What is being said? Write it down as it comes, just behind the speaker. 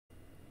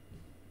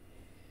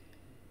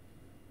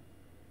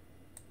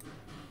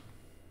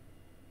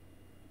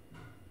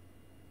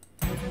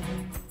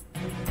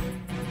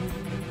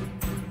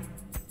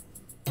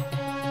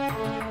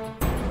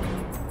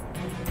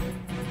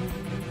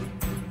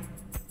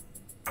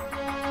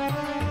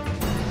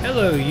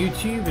Hello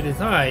YouTube, it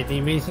is I, the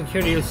Amazing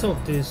Cardio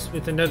Solstice,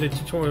 with another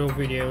tutorial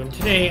video, and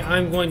today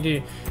I'm going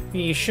to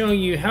be showing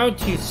you how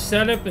to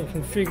set up and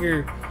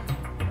configure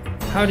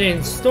how to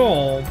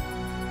install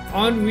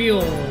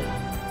Unreal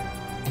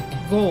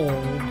Gold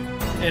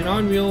and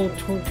Unreal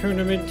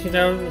Tournament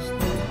Unreal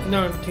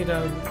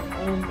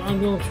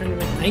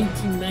Tournament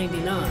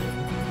 1999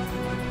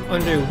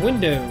 under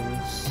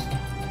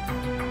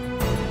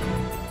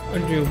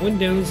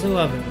Windows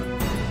 11.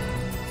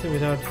 So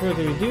without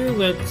further ado,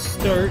 let's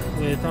start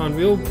with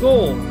Unreal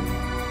Gold,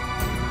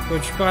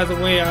 which, by the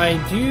way, I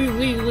do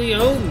legally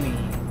own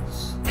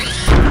these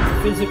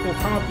physical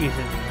copies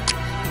of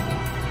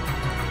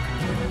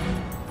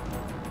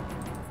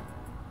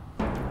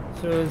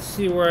these. So let's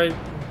see where do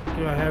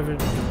I have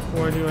it?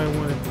 Where do I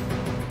want it?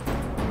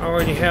 I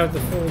already have the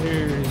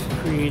folders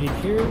created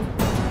here.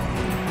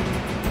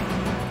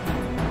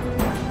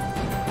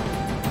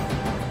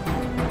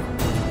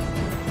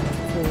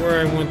 For where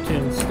I want to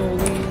install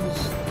these.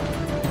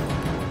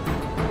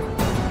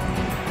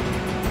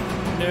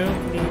 No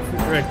need for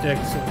DirectX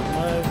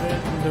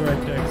 11,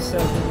 DirectX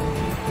 7.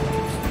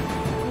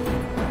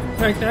 In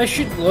fact, I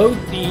should load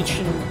each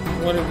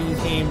and one of these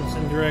games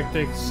in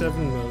DirectX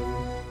 7 mode.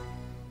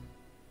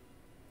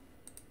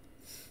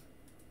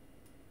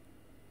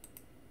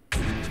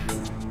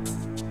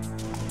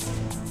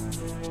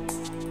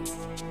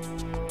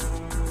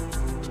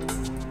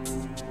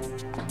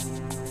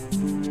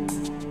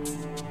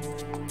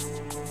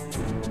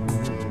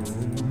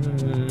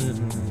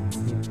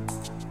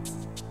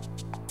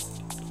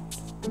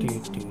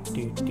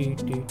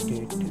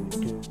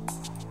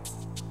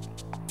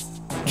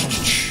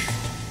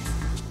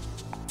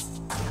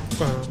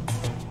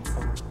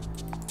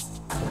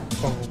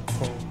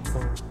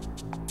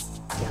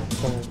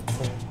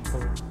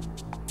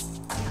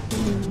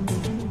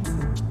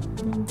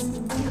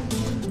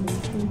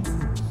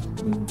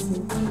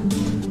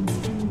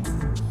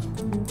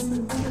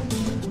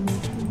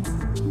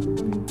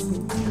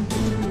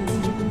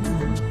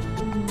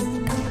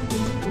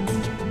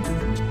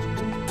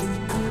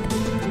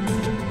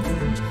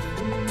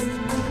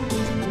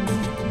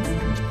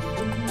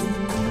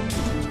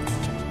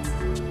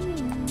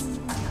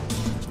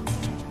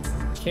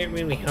 Can't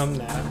really hum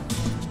that.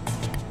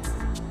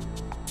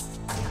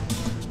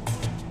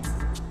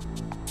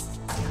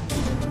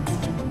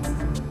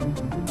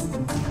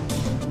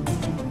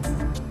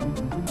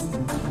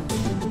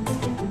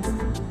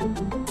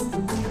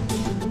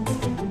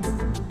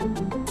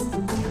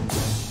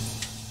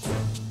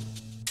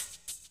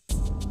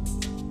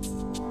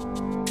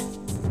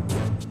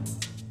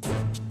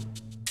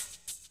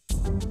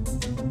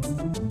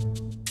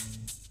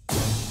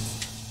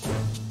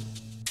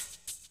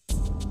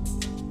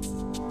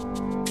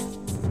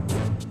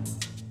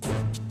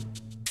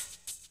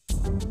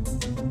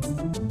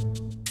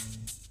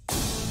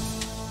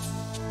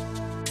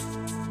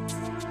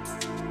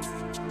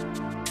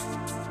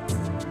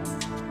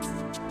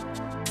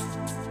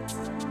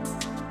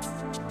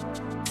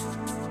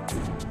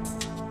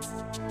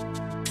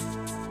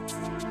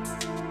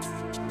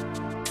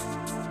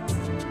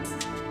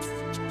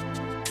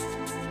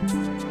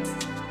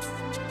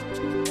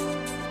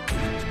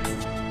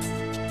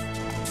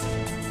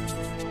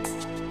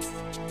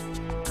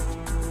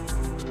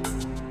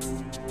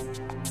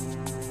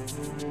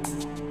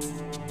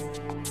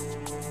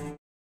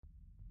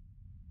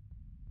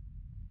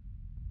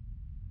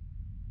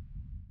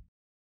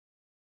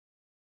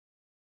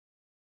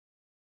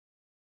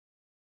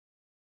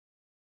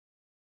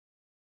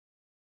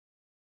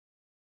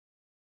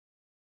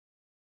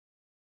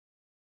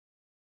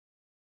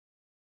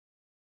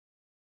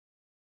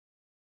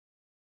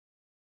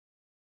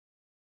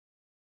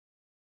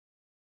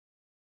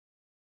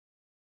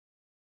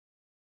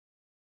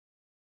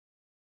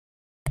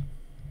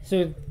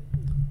 So,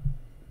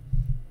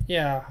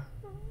 yeah,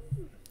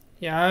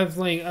 I have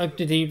like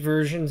up-to-date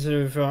versions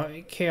of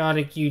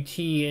Chaotic UT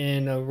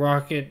and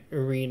Rocket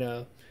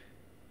Arena.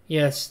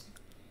 Yes,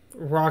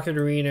 Rocket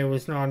Arena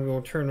was an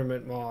Unreal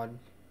Tournament mod.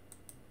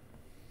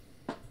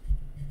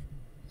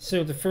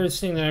 So the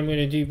first thing that I'm going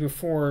to do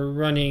before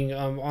running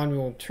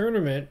Unreal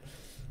Tournament,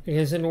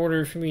 because in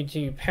order for me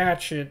to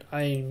patch it,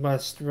 I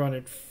must run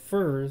it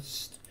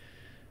first.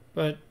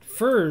 But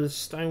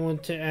first, I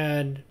want to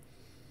add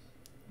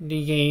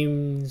the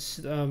game's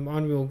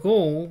Unreal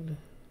Gold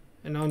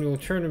and Unreal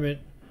Tournament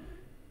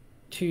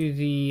to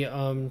the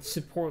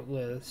support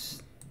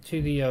list, to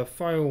the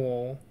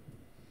firewall,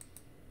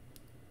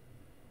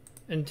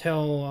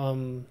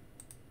 until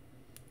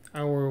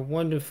our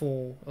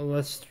wonderful,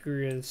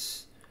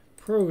 illustrious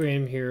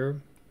program here,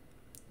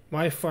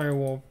 my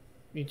firewall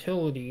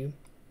utility,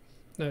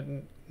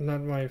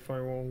 not my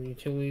firewall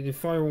utility, the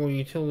firewall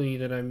utility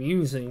that I'm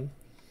using,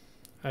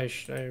 I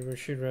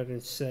should rather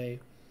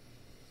say,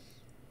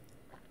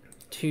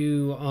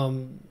 to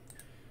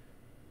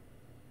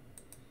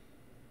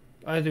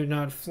either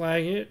not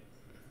flag it,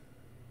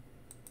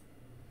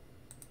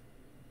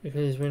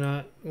 because we're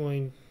not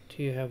going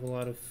to have a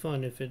lot of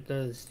fun if it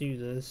does do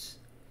this.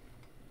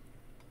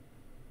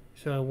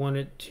 So I want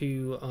it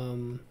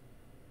to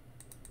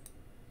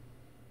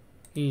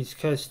Use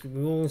custom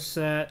rule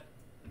set.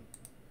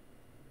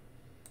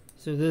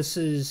 So this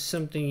is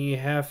something you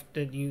have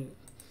to do,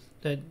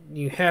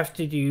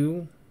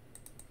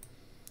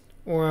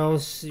 or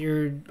else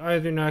you're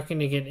either not going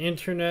to get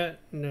internet,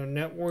 no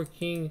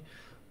networking,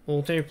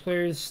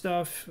 multiplayer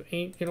stuff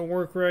ain't gonna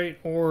work right,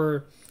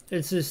 or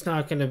it's just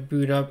not gonna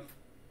boot up,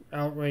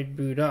 outright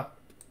boot up.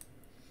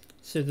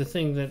 So the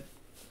thing that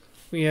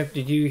we have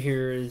to do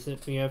here is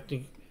that we have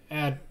to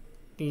add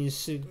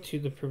these to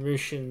the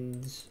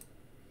permissions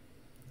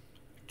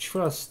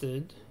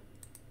trusted.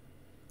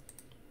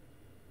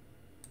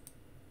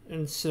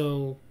 And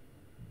so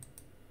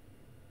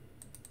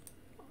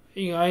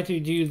you either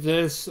do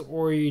this,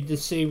 or you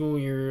disable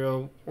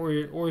your,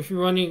 or if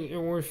you're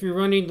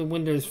running the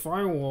Windows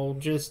firewall,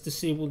 just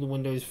disable the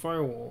Windows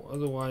firewall.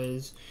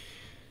 Otherwise,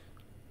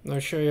 I'll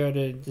show you how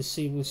to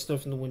disable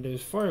stuff in the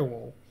Windows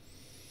firewall.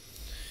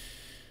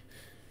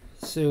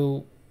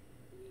 So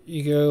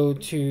you go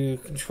to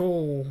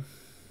control.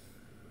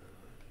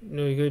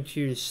 No, you go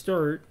to your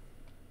start.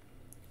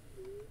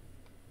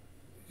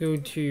 Go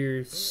to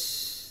your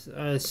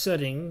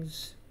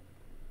settings.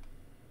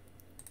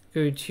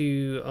 Go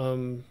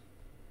to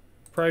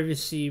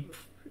privacy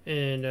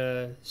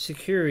and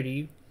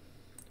security,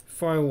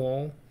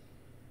 firewall,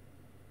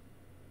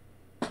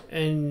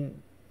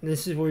 and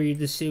this is where you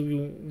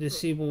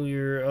disable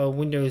your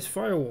Windows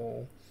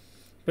firewall.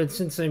 But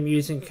since I'm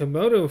using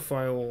Komodo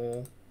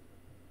firewall,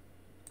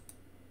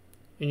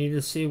 and you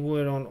disable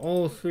it on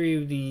all three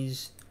of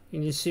these,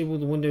 you disable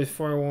the Windows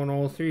firewall on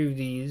all three of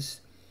these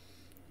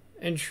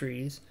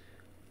entries.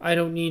 I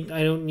don't need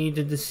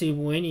to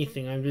disable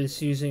anything. I'm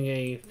just using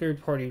a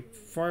third-party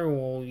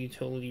firewall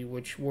utility,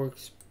 which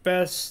works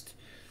best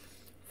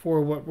for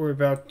what we're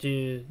about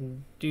to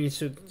do.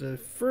 So the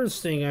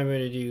first thing I'm going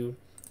to do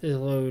is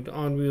load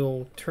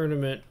Unreal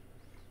Tournament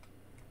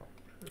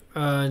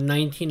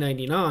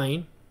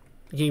 1999,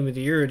 Game of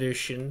the Year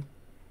edition,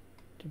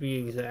 to be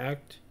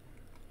exact,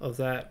 of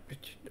Unreal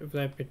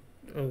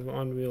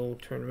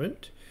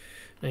Tournament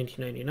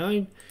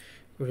 1999.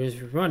 We'll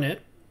just run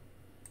it.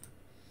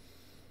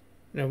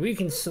 Now we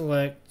can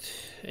select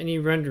any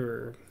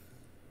renderer.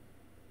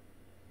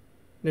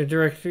 The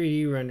Direct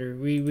 3D render.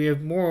 We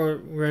have more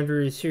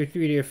renderers here,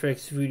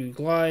 3dFX, Voodoo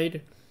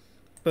Glide,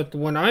 but the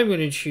one I'm going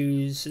to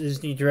choose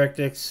is the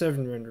DirectX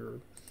 7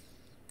 renderer.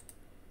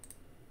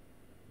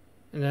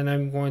 And then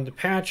I'm going to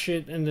patch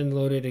it and then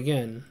load it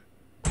again.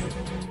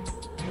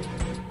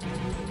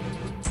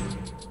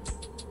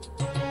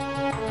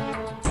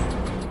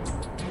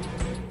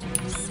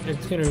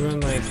 It's going to run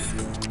like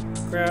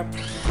crap.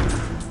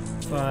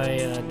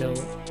 I don't.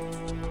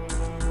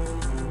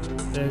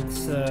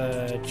 Let's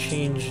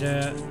change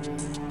that.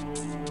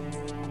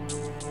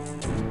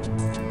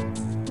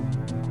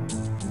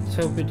 Let's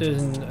hope it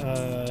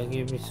doesn't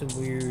give me some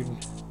weird.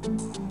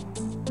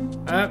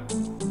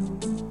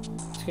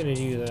 It's gonna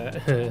do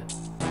that.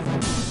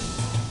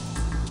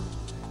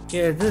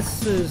 Yeah,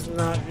 this is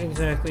not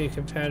exactly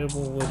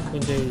compatible with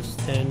Windows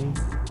 10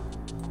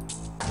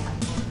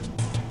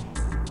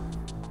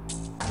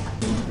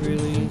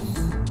 release.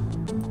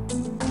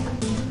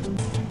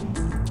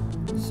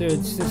 So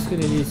it's just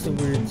going to do some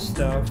weird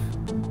stuff.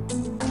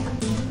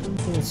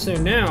 And so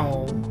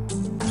now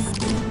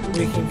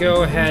we can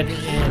go ahead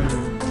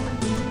and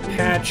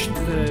patch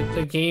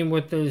the game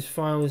with those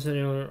files that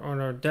are on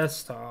our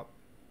desktop.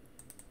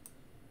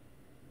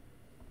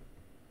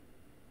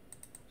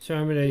 So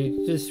I'm going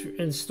to just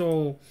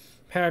install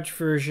patch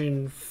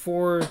version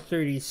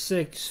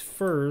 436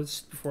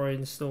 first before I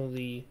install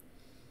the...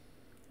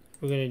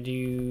 We're going to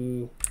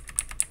do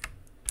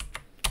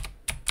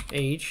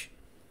H.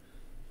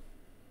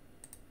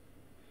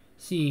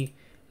 See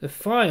the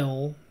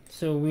file,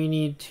 so we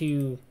need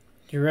to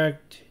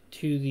direct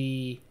to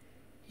the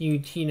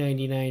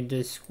UT99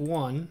 disk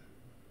 1.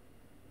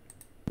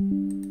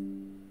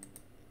 And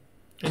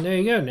there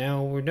you go,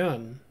 now we're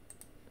done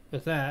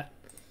with that.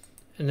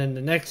 And then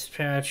the next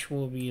patch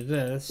will be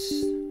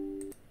this.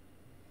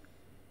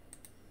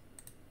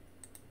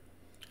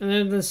 And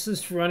then let's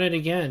just run it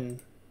again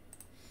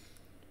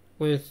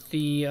with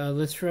the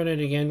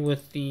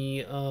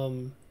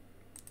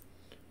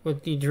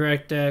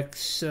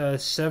DirectX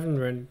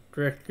 7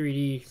 Direct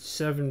 3D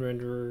 7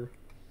 renderer,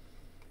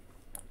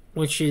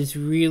 which is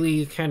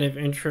really kind of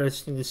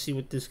interesting to see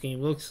what this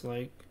game looks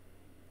like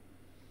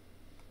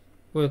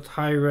with the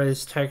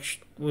high-res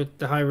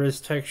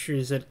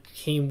textures that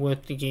came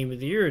with the Game of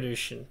the Year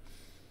edition,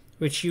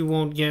 which you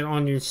won't get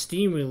on your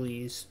Steam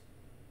release.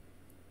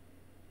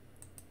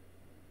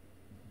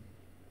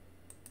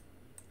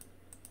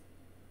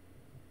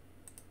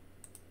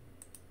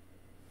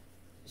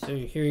 So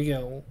here you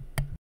go.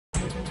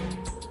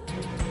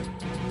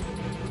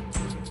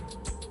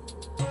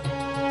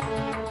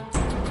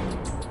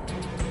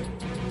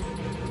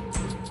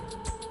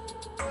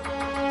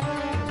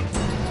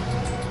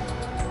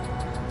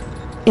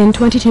 In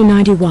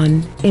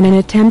 2291, in an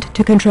attempt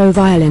to control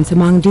violence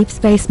among deep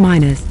space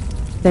miners,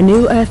 the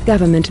New Earth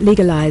government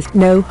legalized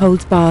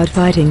no-holds-barred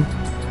fighting.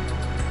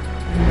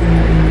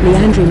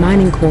 Leandri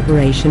Mining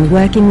Corporation,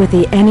 working with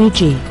the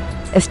NEG,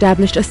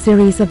 established a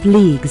series of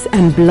leagues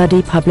and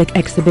bloody public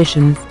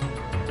exhibitions.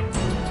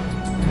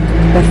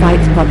 The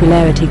fight's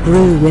popularity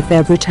grew with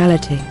their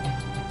brutality.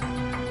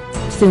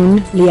 Soon,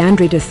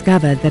 Leandri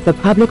discovered that the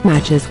public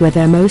matches were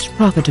their most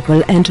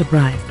profitable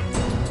enterprise.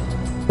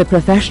 The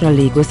professional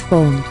league was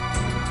formed.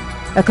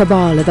 A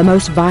cabal of the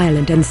most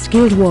violent and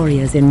skilled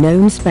warriors in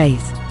known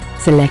space,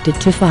 selected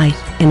to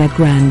fight in a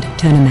grand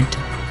tournament.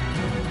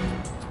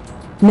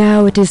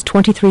 Now it is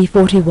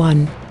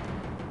 2341.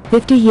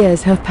 50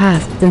 years have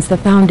passed since the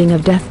founding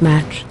of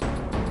Deathmatch.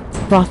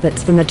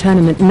 Profits from the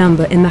tournament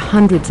number in the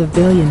hundreds of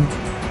billions.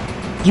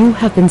 You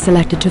have been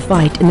selected to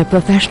fight in the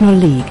professional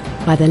league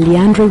by the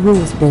Leandri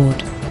Rules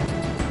Board.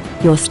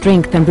 Your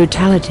strength and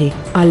brutality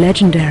are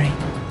legendary.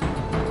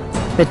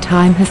 The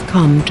time has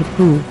come to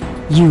prove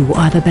you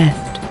are the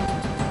best.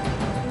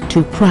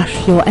 To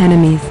crush your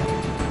enemies.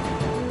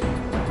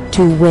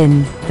 To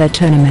win the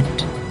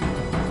tournament.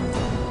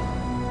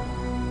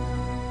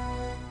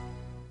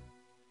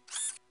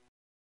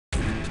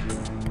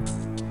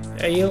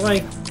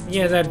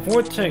 Yeah, that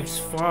Vortex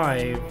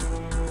 5.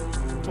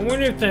 I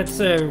wonder if that's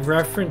a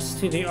reference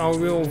to the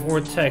Unreal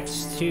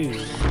Vortex 2.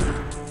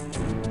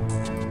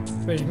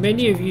 But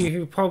many of you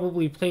who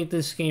probably played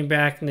this game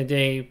back in the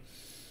day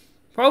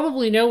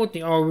probably know what the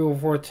Unreal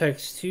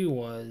Vortex 2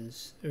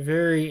 was. A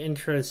very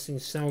interesting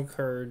sound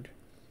card.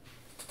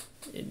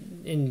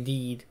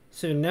 Indeed.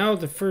 So now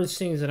the first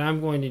things that I'm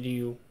going to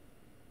do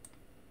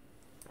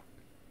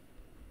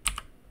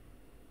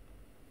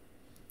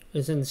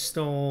is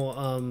install,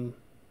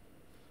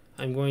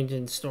 I'm going to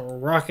install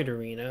Rocket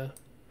Arena.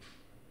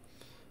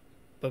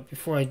 But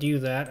before I do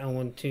that, I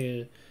want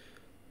to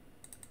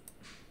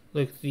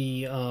look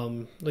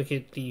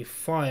at the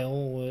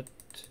file. What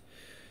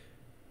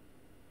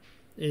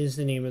is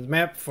the name of the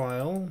map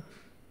file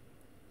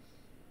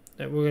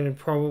that we're going to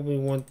probably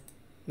want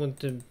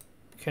to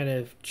kind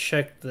of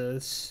check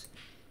this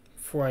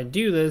before I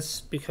do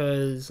this,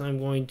 because I'm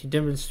going to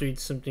demonstrate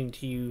something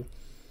to you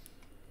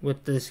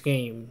with this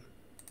game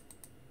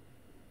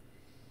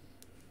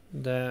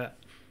that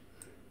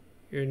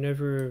you've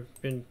never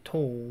been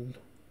told.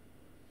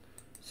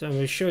 So I'm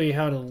going to show you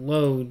how to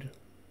load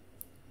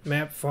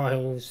map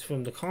files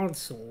from the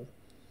console.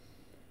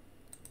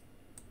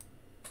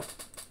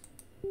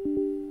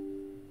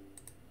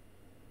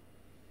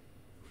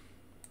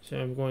 So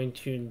I'm going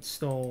to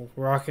install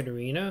Rocket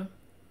Arena,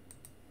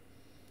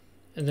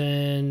 and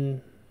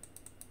then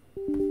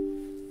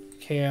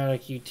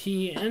Chaotic UT,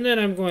 and then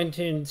I'm going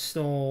to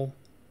install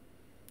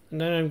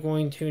I'm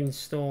going to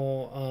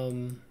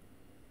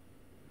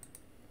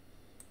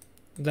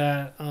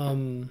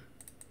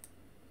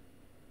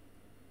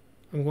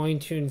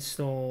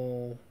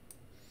install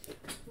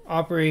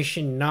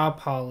Operation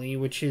Napali,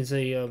 which is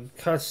a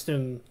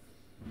custom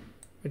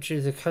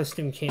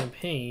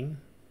campaign.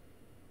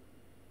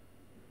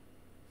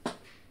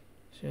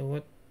 So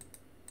what?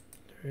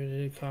 Where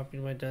did it copy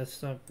to my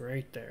desktop?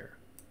 Right there.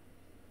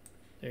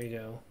 There you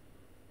go.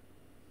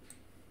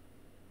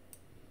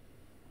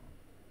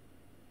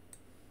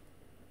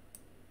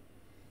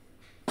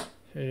 So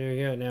there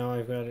you go. Now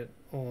I've got it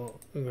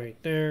all right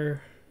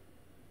there.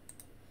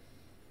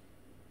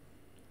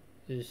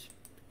 This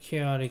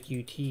Chaotic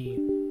UT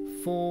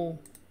full.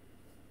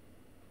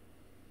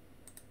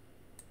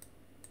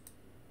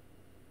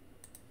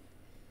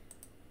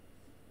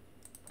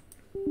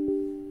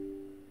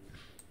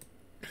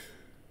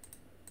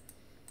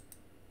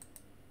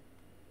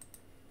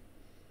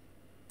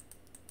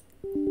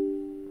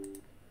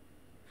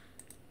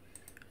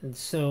 And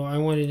so I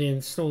wanted to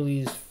install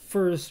these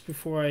first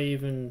before I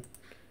even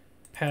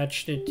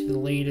patched it to the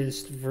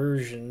latest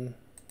version.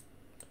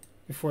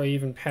 Before I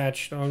even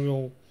patched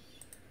Unreal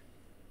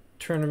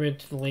Tournament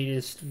to the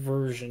latest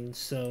version.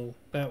 So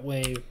that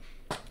way,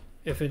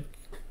 if it,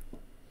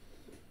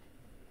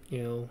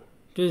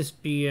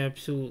 just be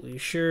absolutely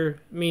sure.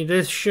 I mean,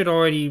 this should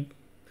already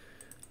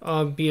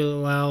be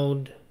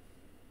allowed.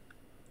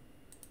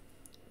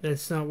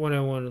 That's not what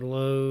I want to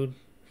load.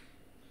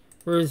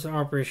 Where's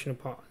Operation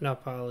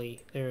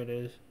Napali? There it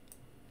is.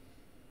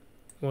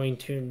 Going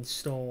to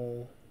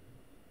install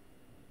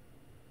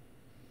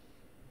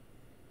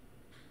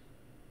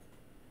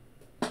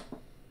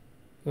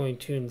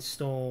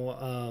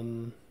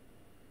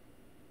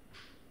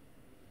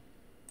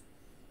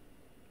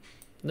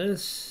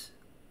this.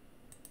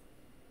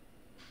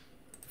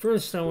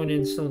 First I want to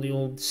install the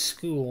old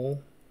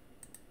school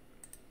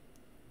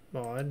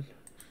mod.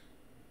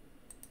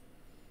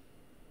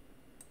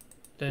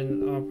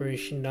 Then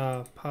Operation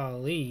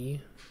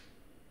Napali.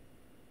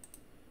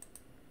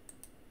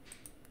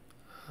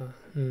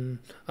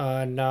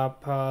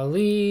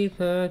 Napali,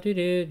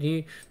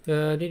 ba-di-di-di,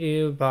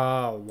 ba-di-di,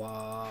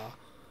 ba-wa.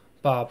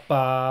 Ba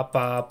ba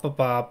ba ba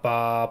ba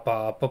ba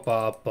ba ba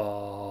ba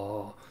ba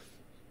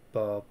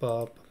ba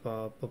ba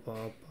ba ba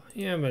ba.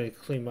 Yeah, I'm gonna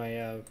clean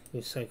my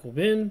recycle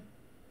bin.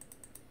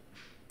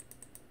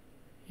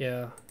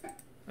 Yeah,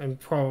 I'm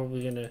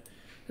probably gonna.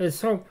 Let's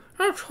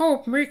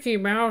hope Mickey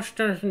Mouse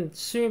doesn't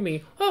sue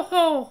me. Ho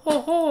ho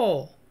ho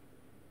ho.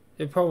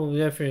 They're probably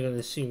definitely going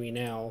to see me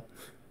now.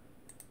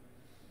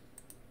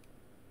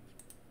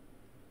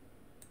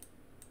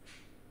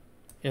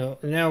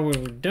 Now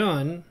we're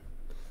done.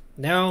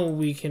 Now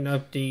we can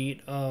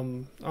update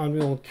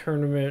Unreal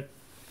Tournament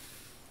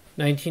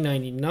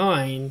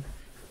 1999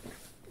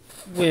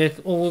 with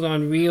old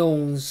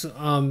Unreal's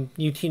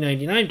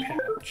UT99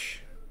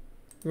 patch.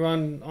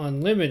 Run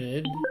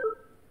unlimited.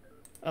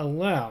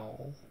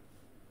 Allow.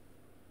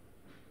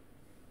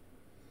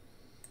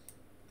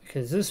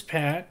 Because this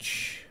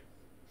patch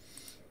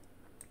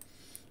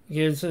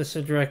gives us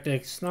a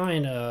DirectX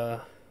 9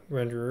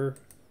 renderer,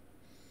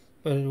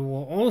 but it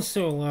will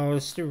also allow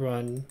us to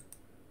run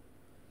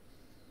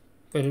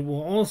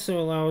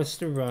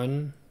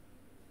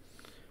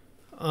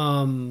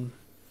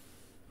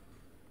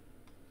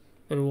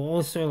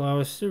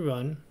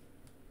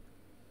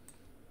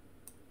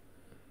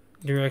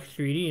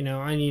Now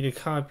I need to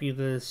copy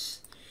this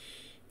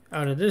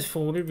out of this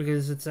folder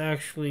because it's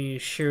actually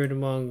shared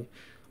among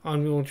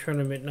Unreal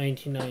Tournament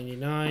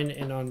 1999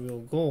 and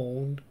Unreal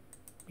Gold.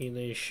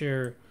 They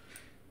share.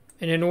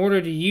 And in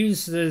order to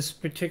use this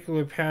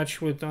particular patch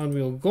with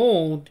Unreal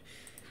Gold,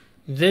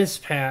 this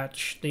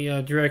patch, the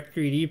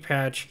Direct3D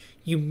patch,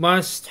 you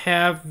must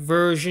have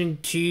version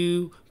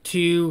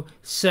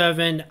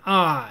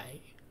 227i.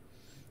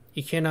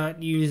 You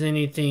cannot use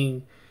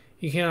anything.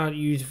 You cannot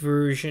use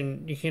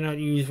version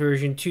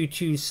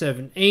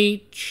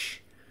 227h.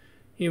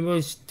 You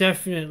most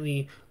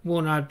definitely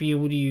will not be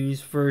able to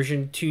use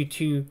version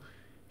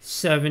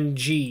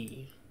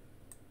 227g.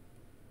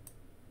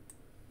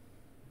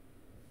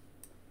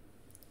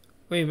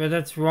 Wait, but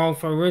that's wrong.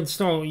 For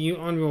reinstall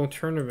Unreal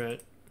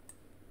Tournament.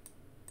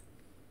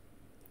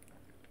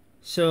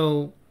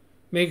 So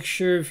make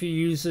sure if you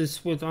use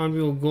this with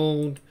Unreal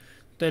Gold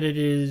that it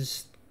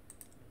is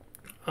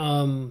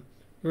version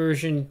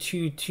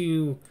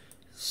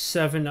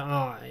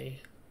 227i.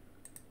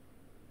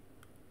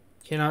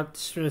 Cannot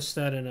stress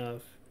that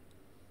enough.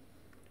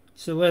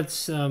 So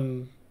let's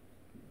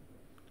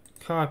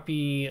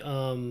copy,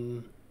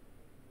 let's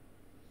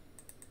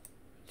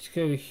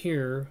go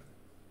here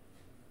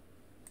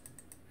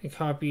and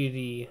copy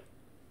the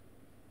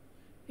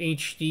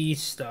HD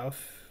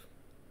stuff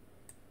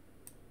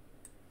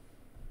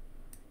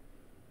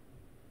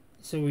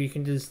so we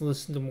can just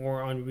listen to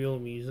more Unreal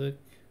music.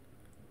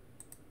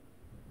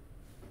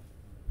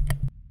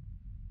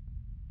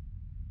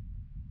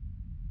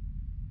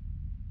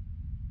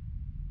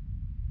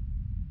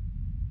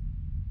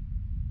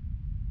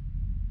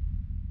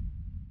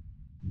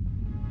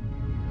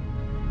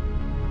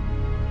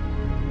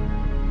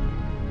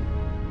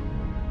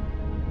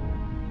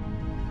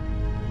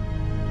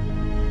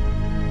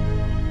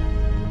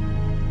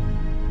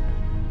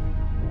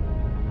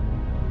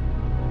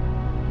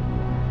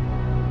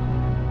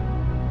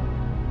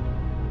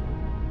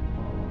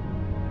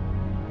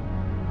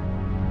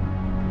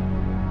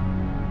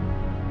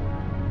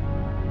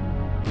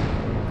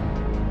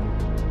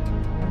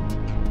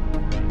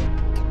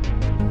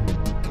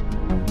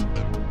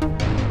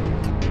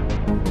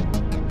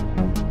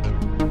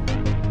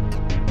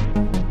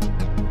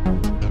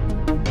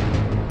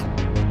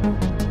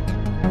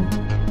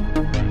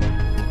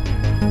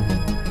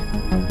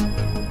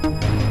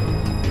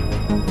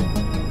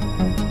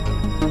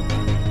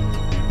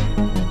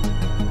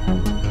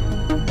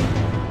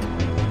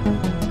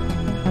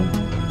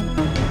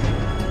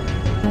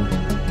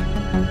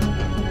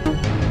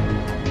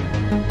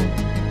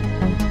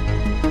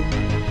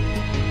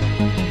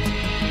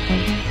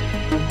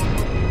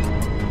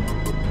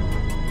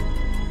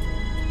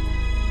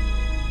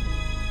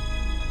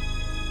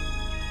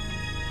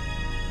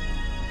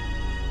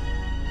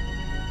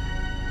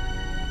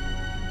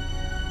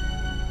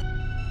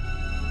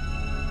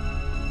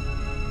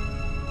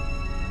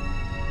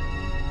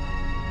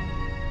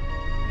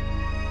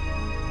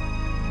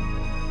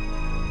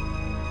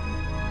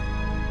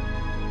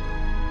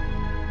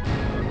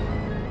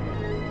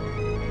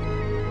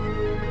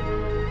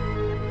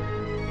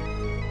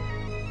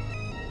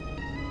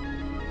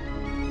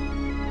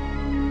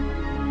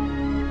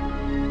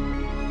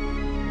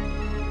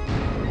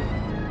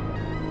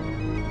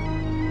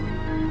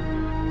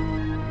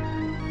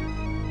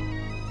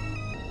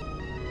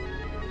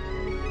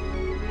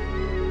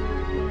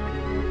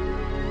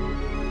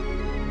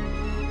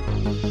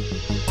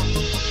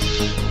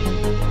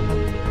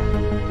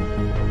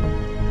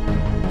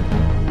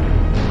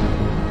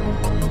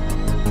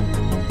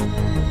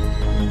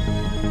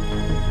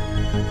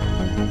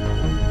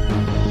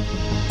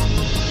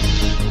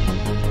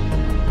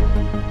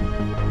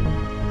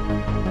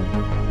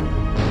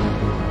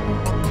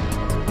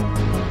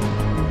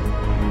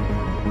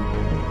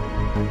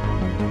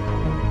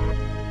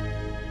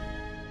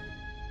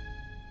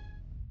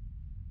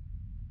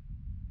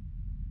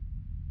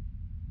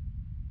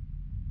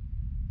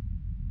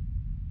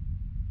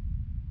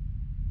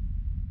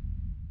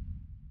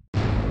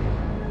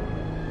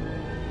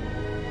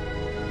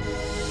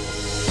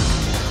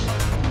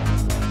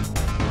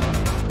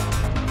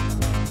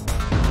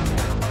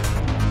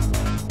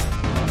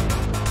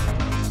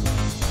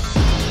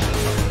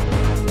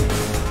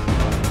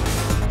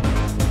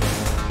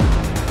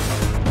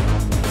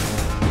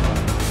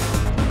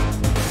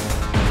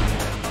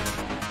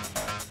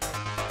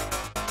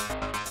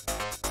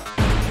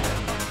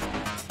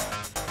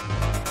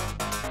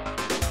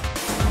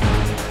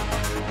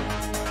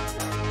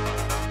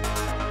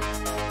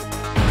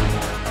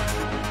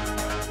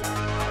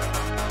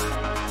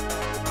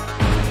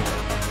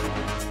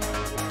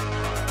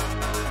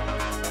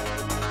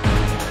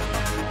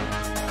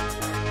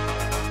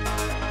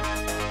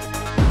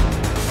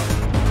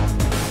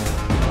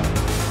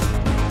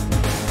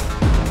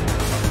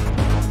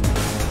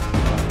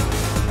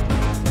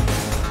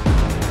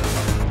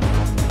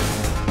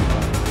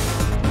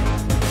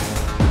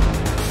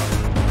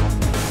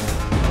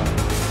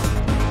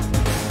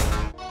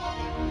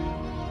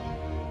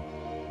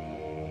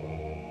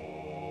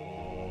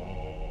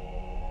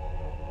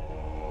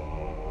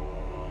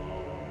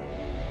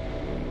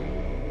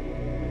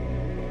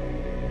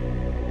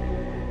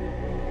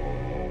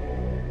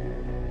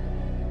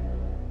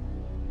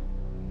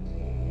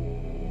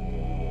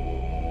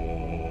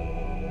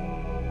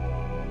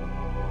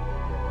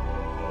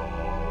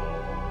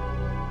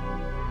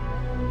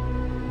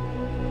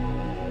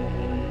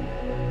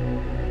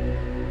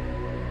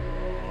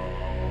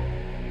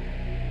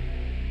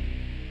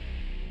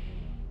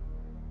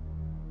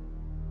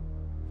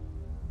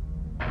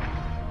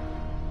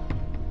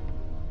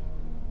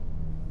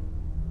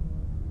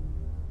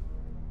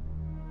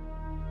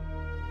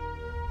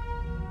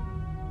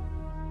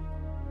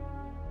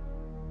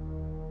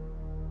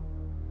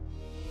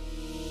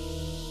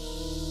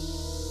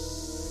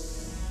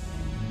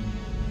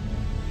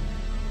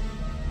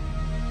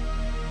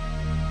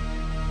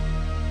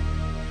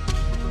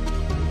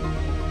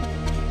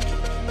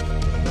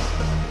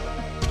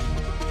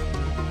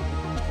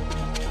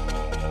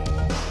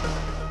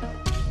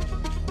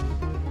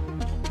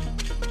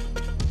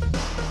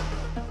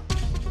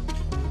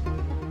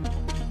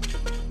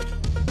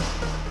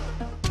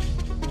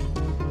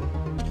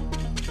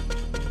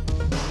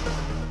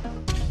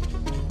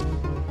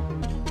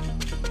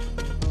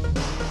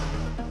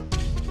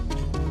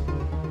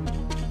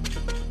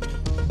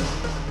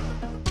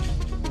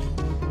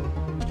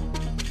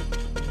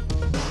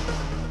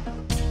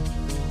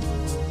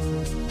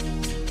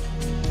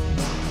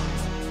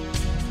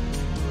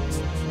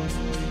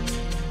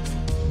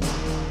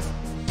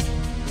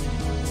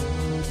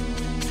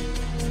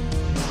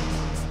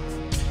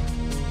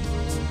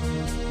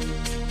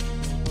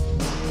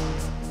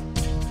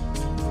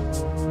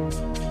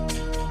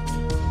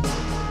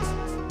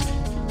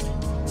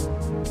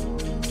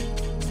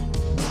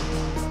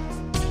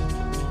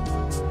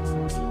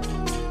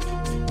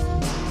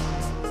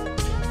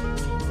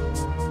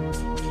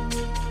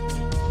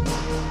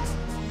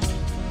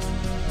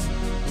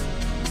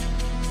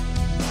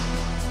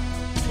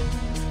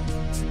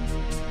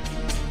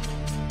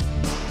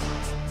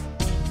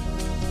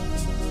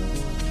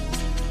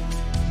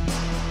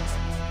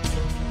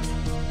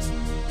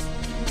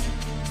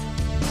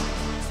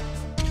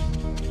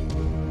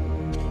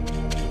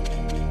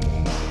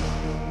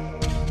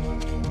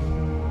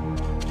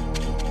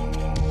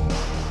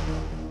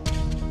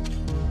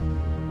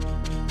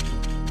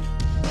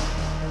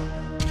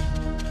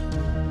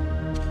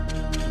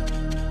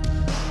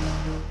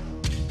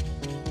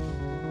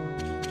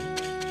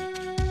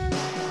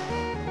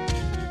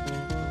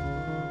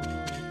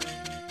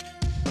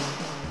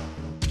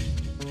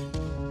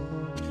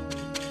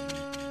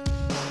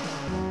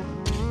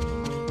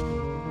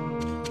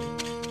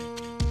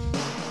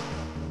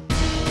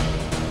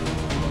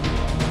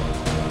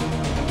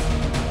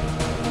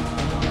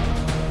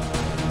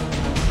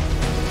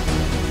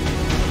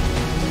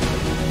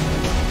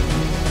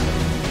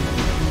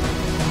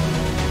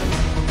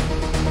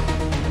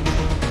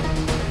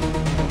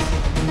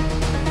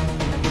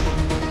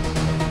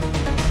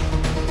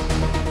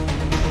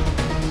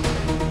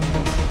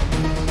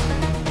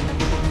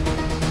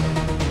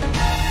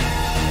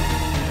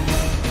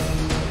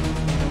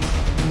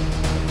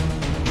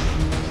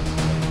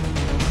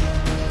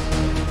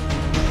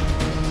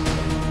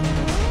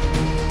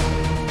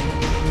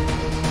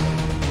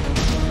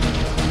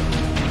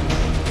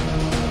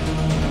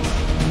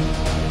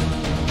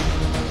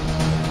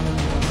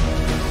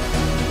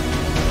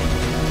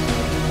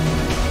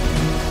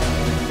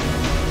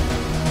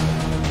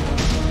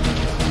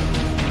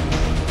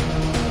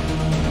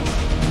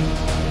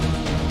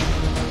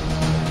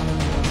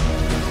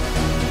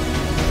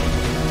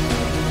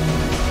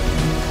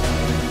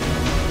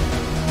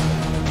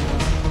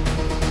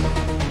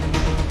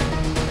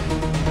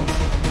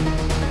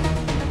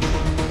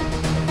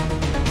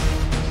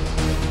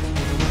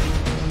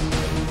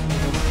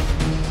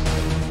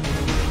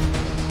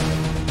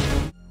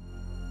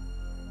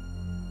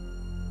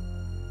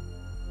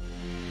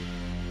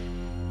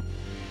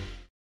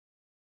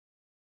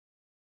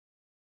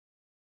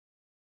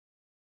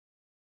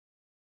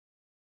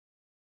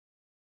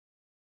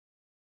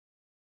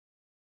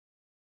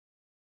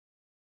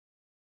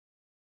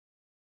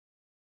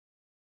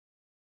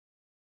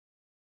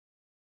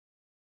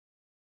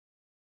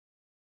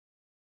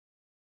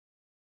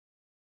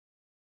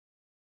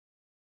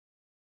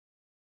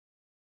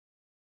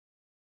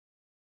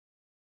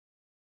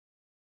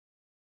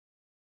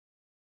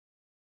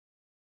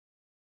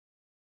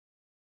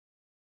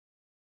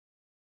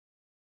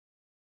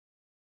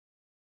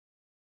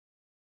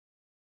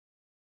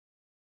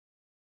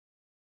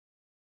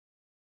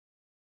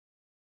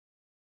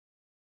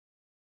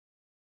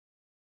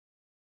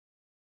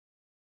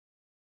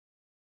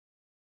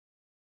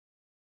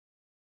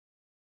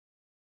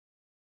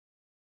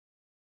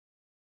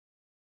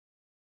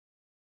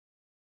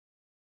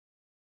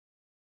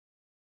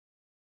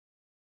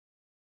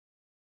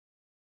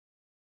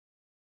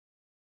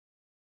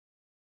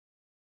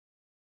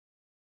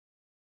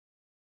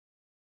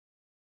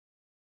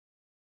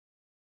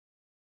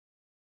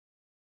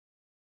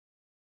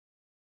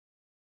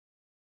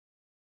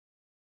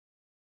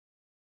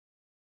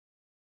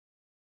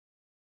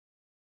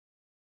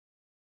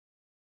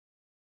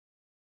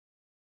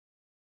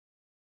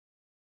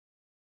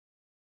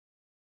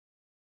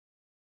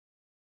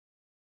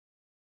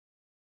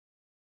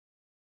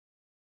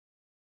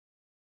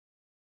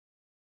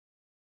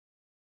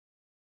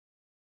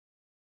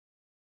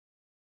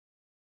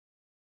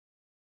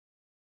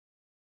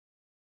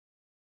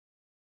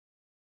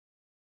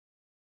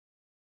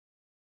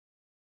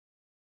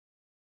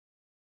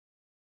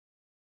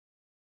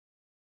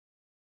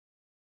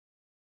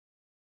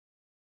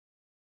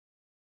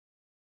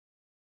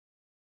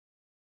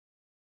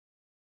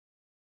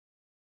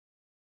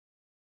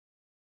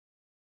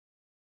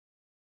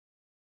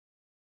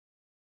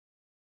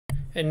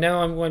 And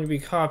now I'm going to be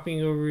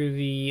copying over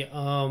the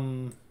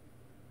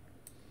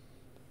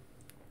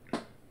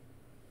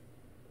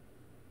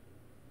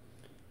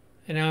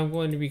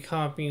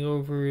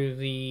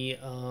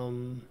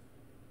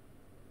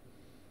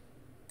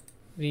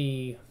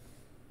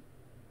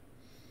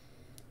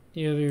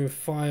the other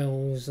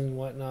files and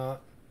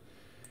whatnot,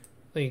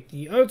 like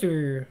the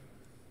other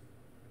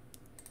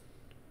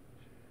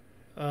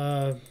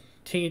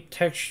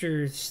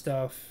texture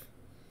stuff,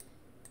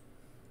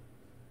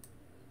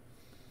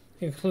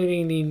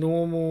 including the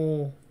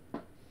normal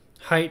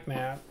height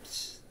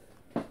maps,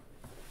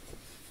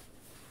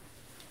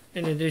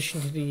 in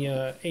addition to the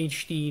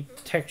HD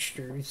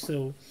textures.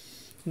 So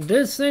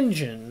this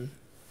engine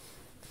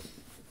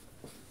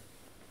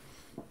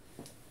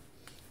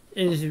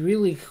is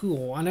really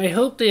cool, and I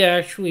hope they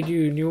actually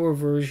do a newer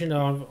version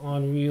of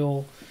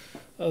Unreal,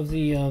 of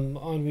the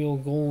Unreal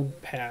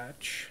Gold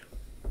patch.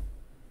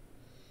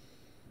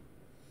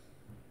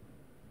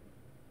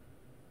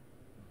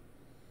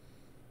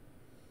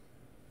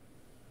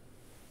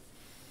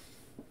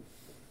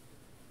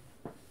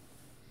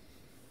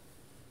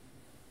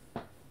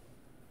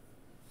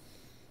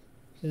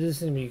 So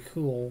this is gonna be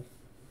cool.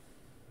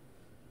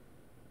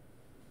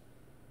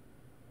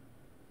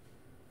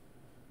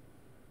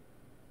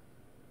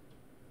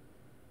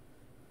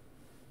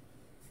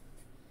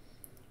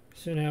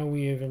 So now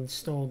we have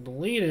installed the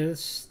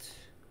latest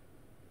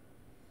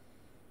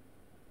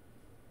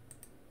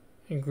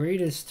and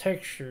greatest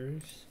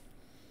textures.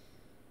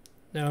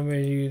 Now I'm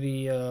going to do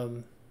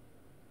the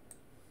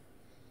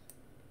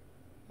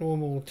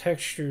normal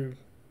texture,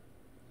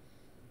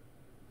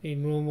 the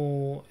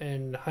normal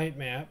and height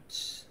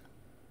maps.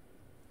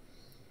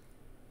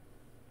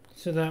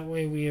 So that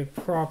way we have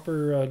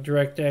proper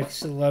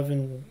DirectX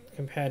 11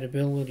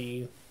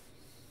 compatibility.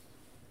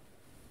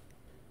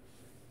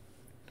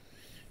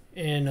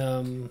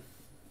 And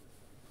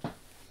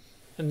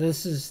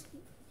this is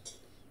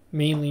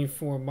mainly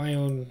for my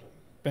own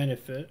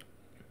benefit.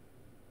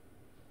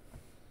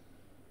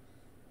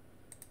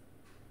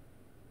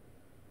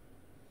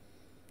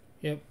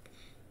 Yep,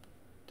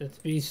 that's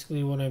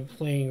basically what I'm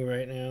playing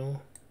right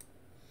now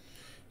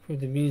for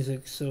the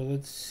music. So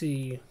let's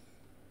see,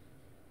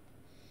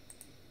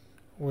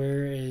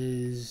 where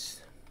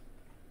is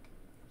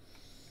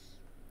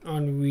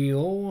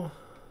Unreal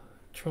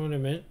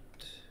Tournament?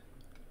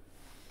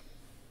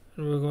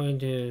 And we're going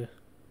to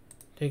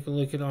take a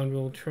look at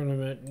Unreal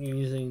Tournament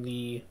using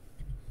the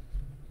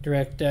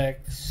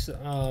DirectX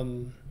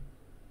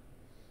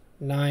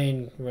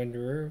 9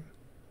 renderer.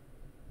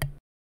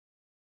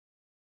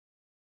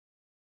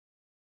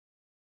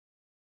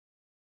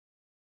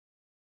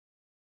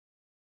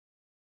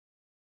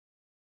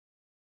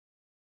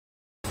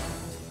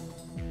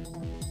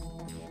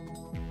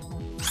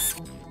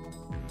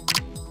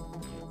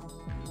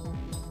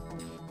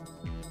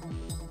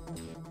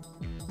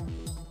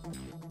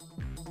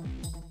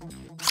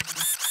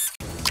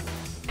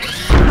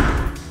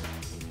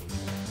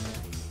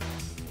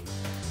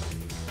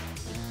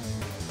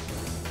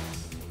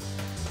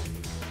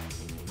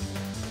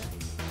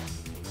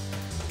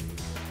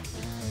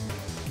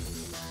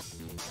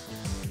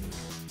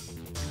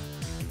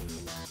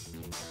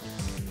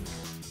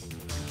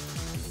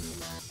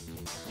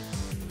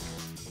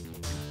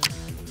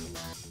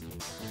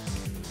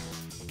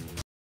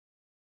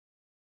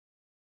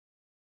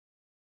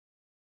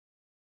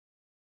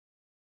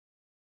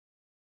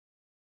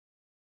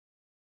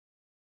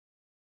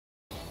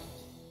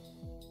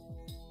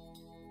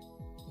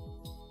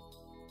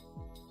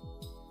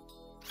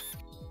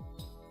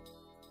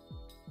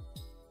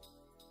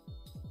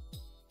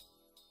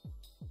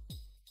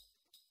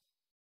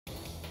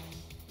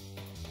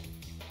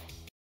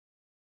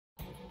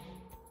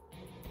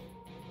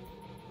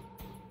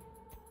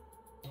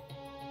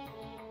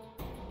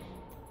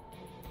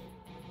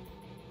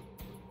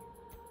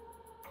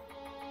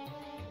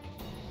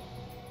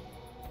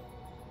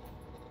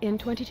 In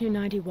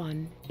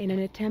 2291, in an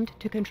attempt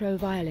to control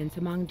violence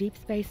among deep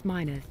space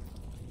miners,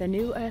 the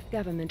New Earth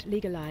government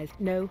legalized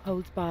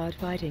no-holds-barred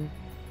fighting.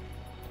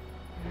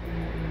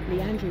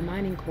 Leandri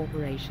Mining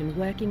Corporation,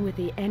 working with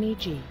the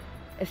NEG,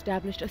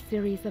 established a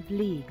series of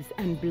leagues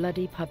and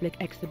bloody public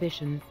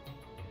exhibitions.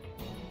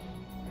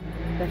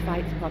 The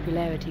fight's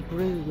popularity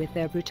grew with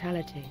their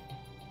brutality.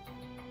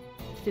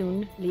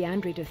 Soon,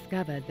 Leandri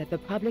discovered that the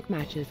public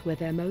matches were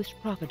their most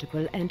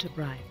profitable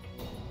enterprise.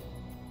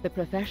 The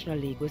Professional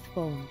League was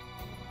formed,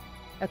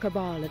 a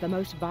cabal of the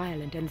most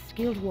violent and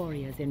skilled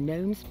warriors in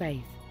known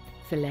space,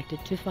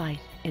 selected to fight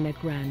in a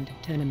grand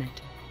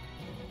tournament.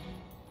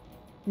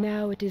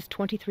 Now it is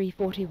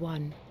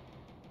 2341.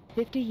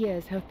 50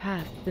 years have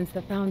passed since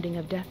the founding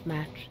of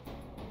Deathmatch.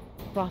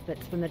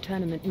 Profits from the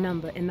tournament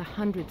number in the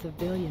hundreds of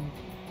billions.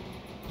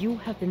 You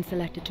have been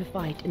selected to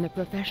fight in the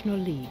Professional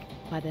League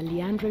by the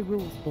Leandri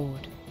Rules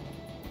Board.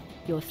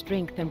 Your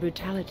strength and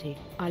brutality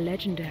are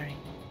legendary.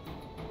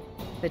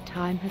 The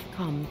time has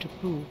come to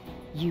prove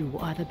you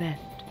are the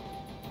best.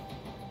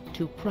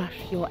 To crush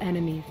your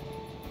enemies.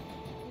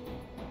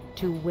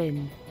 To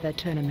win the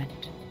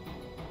tournament.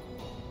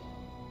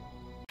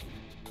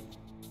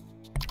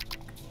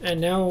 And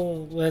now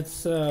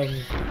let's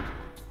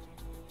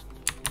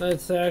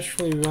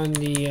actually run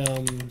the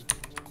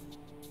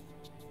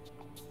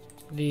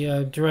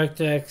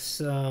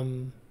DirectX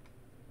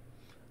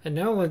and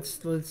now let's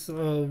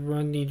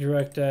run the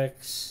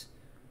DirectX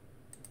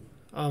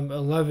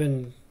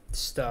 11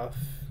 stuff,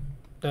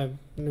 the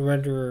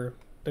renderer,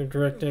 the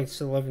DirectX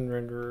 11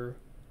 renderer.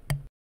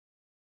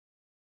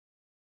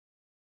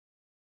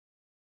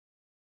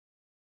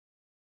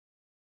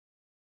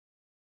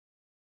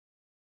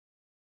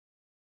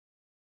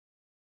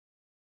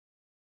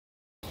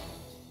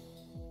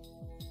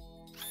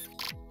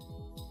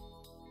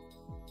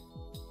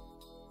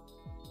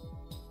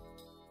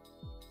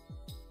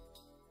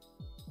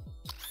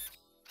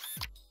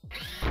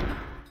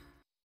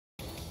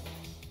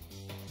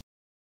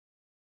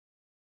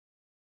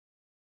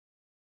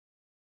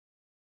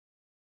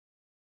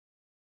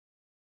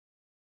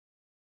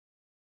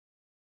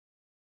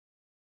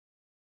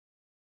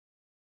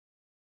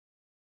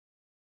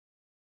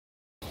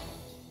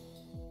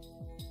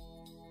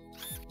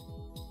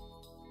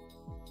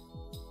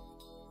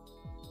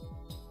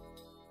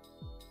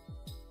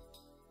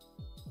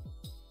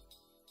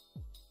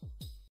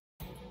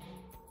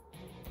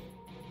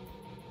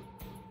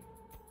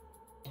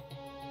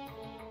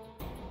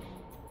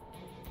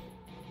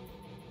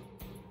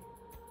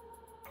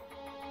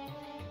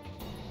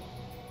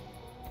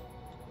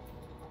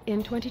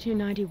 In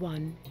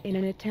 2291, in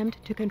an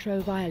attempt to control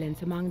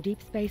violence among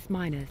deep space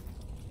miners,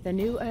 the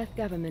new Earth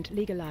government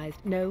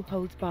legalized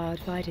no-holds-barred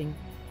fighting.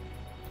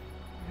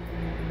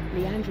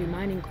 Leandri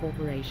Mining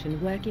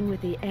Corporation, working with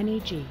the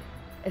NEG,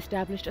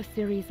 established a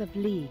series of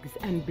leagues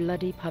and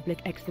bloody public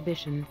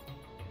exhibitions.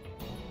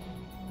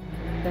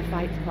 The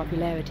fight's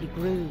popularity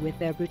grew with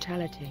their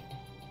brutality.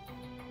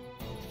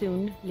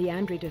 Soon,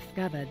 Leandri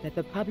discovered that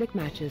the public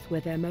matches were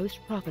their most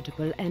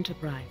profitable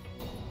enterprise.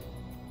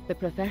 The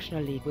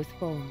Professional League was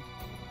formed,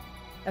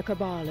 a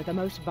cabal of the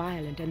most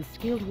violent and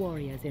skilled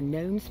warriors in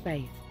known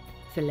space,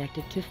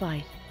 selected to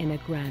fight in a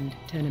grand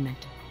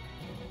tournament.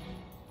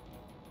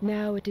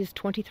 Now it is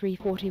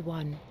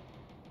 2341.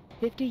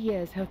 50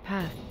 years have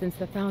passed since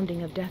the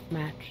founding of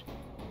Deathmatch.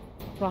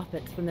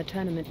 Profits from the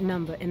tournament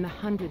number in the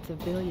hundreds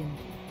of billions.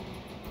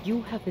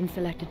 You have been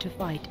selected to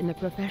fight in the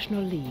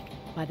Professional League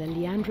by the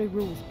Leandri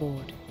Rules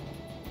Board.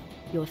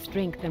 Your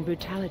strength and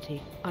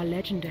brutality are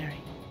legendary.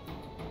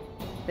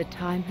 The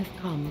time has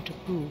come to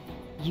prove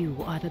you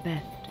are the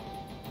best.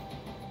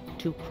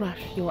 To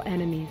crush your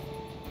enemies.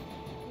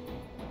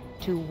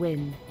 To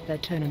win the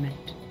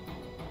tournament.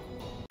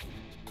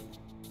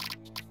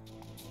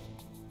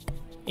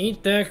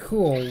 Ain't that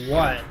cool?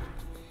 What?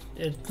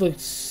 It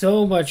looks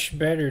so much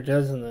better,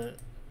 doesn't it?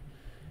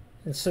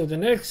 And so the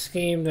next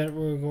game that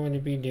we're going to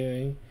be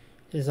doing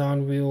is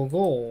on Real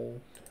Gold.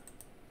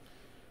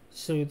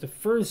 So the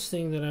first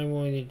thing that I'm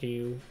going to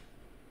do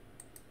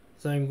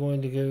is I'm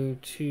going to go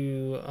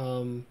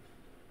to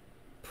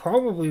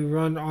probably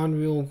run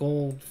Unreal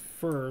Gold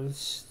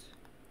first,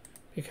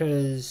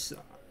 because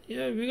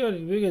yeah, we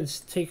gotta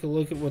take a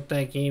look at what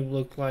that game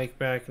looked like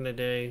back in the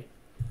day.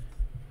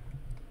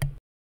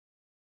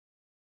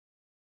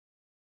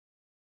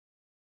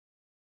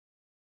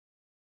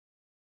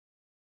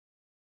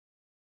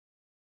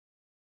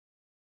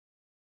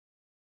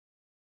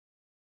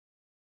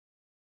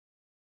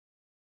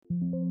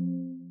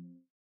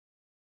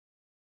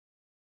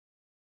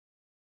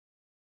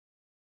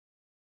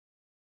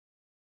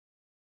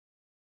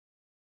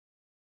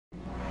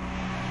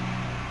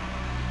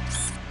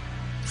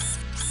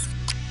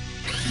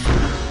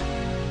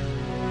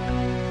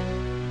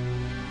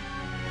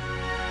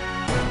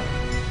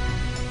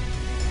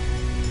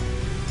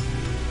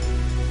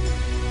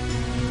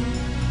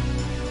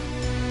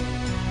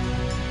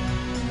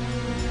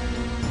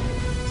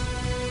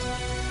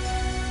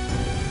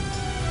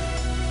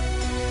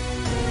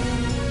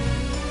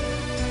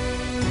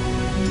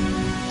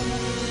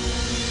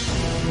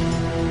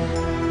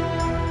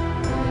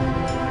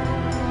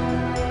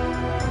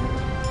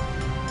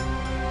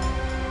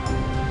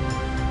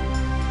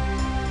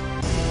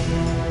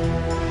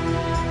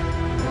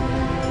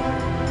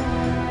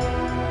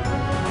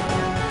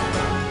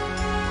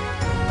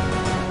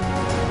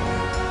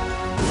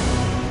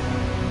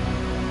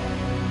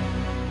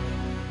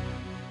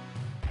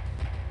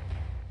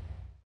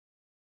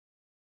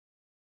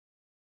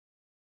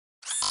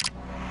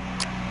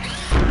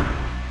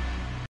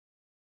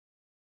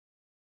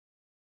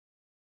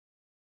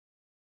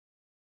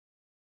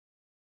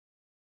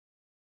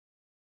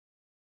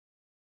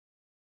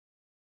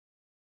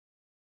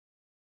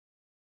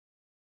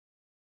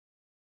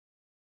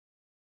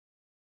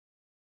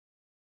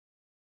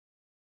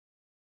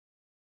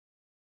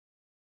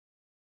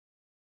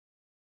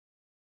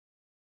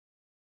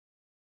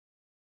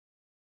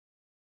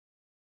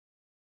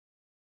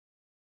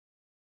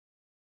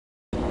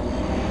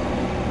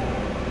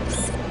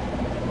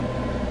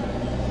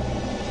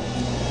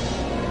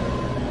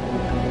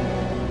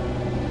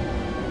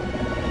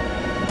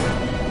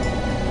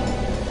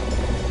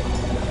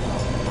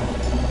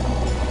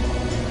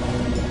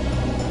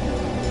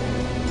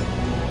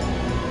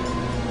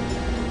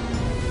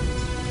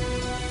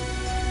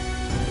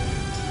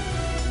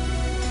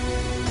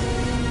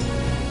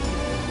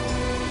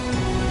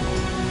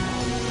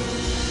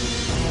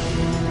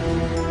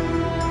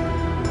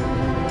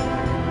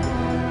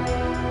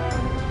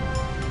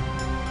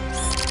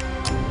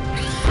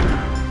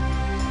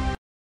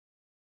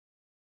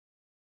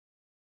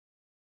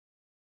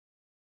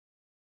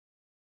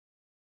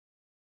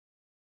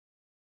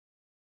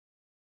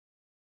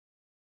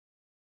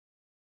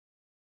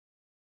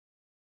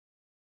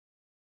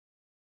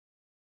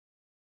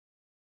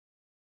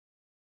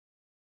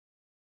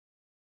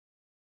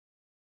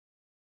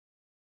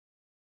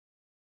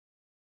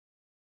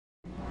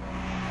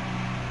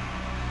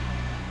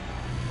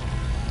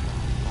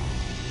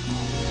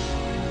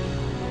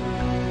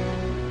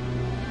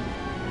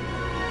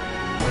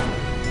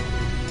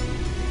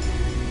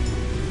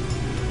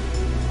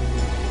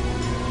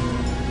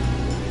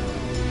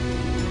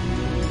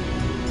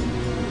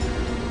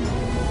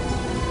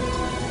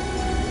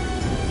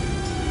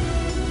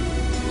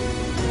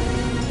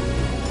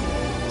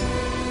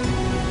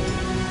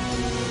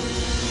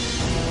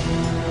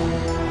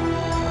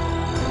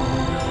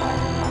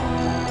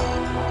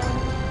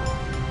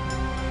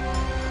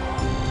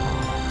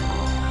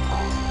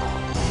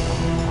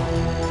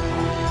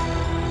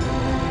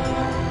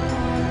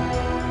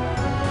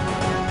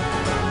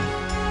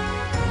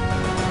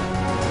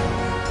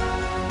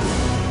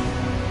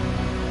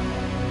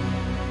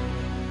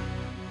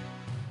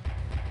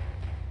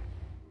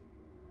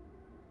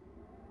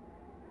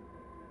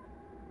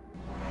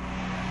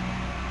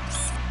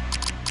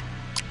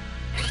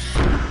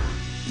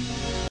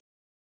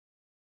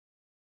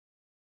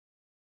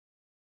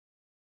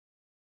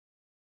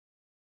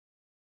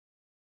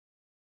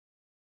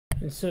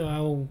 And so I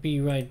will be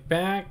right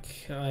back.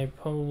 I'm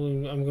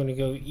going to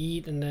go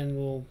eat, and then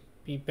we'll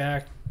be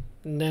back,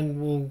 and then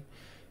we'll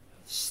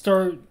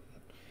start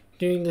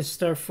doing this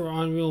stuff for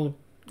Unreal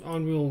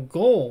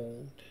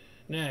Gold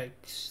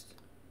next.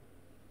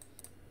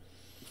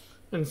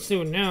 And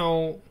so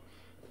now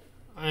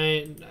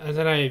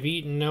that I have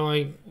eaten, now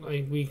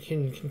we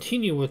can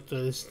continue with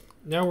this.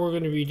 Now we're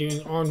going to be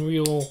doing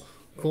Unreal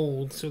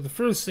Gold. So the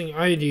first thing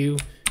I do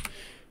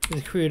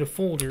is create a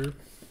folder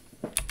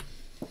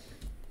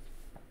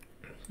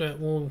that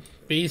will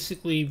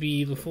basically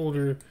be the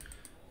folder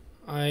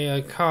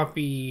I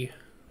copy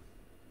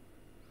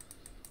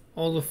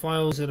all the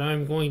files that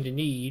I'm going to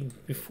need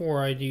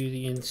before I do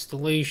the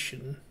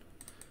installation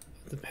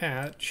of the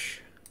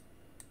patch,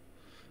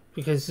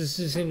 because this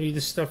is going to be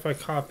the stuff I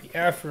copy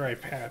after I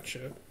patch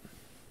it.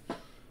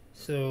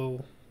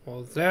 So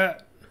while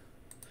that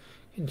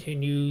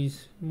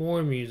continues,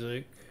 more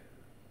music.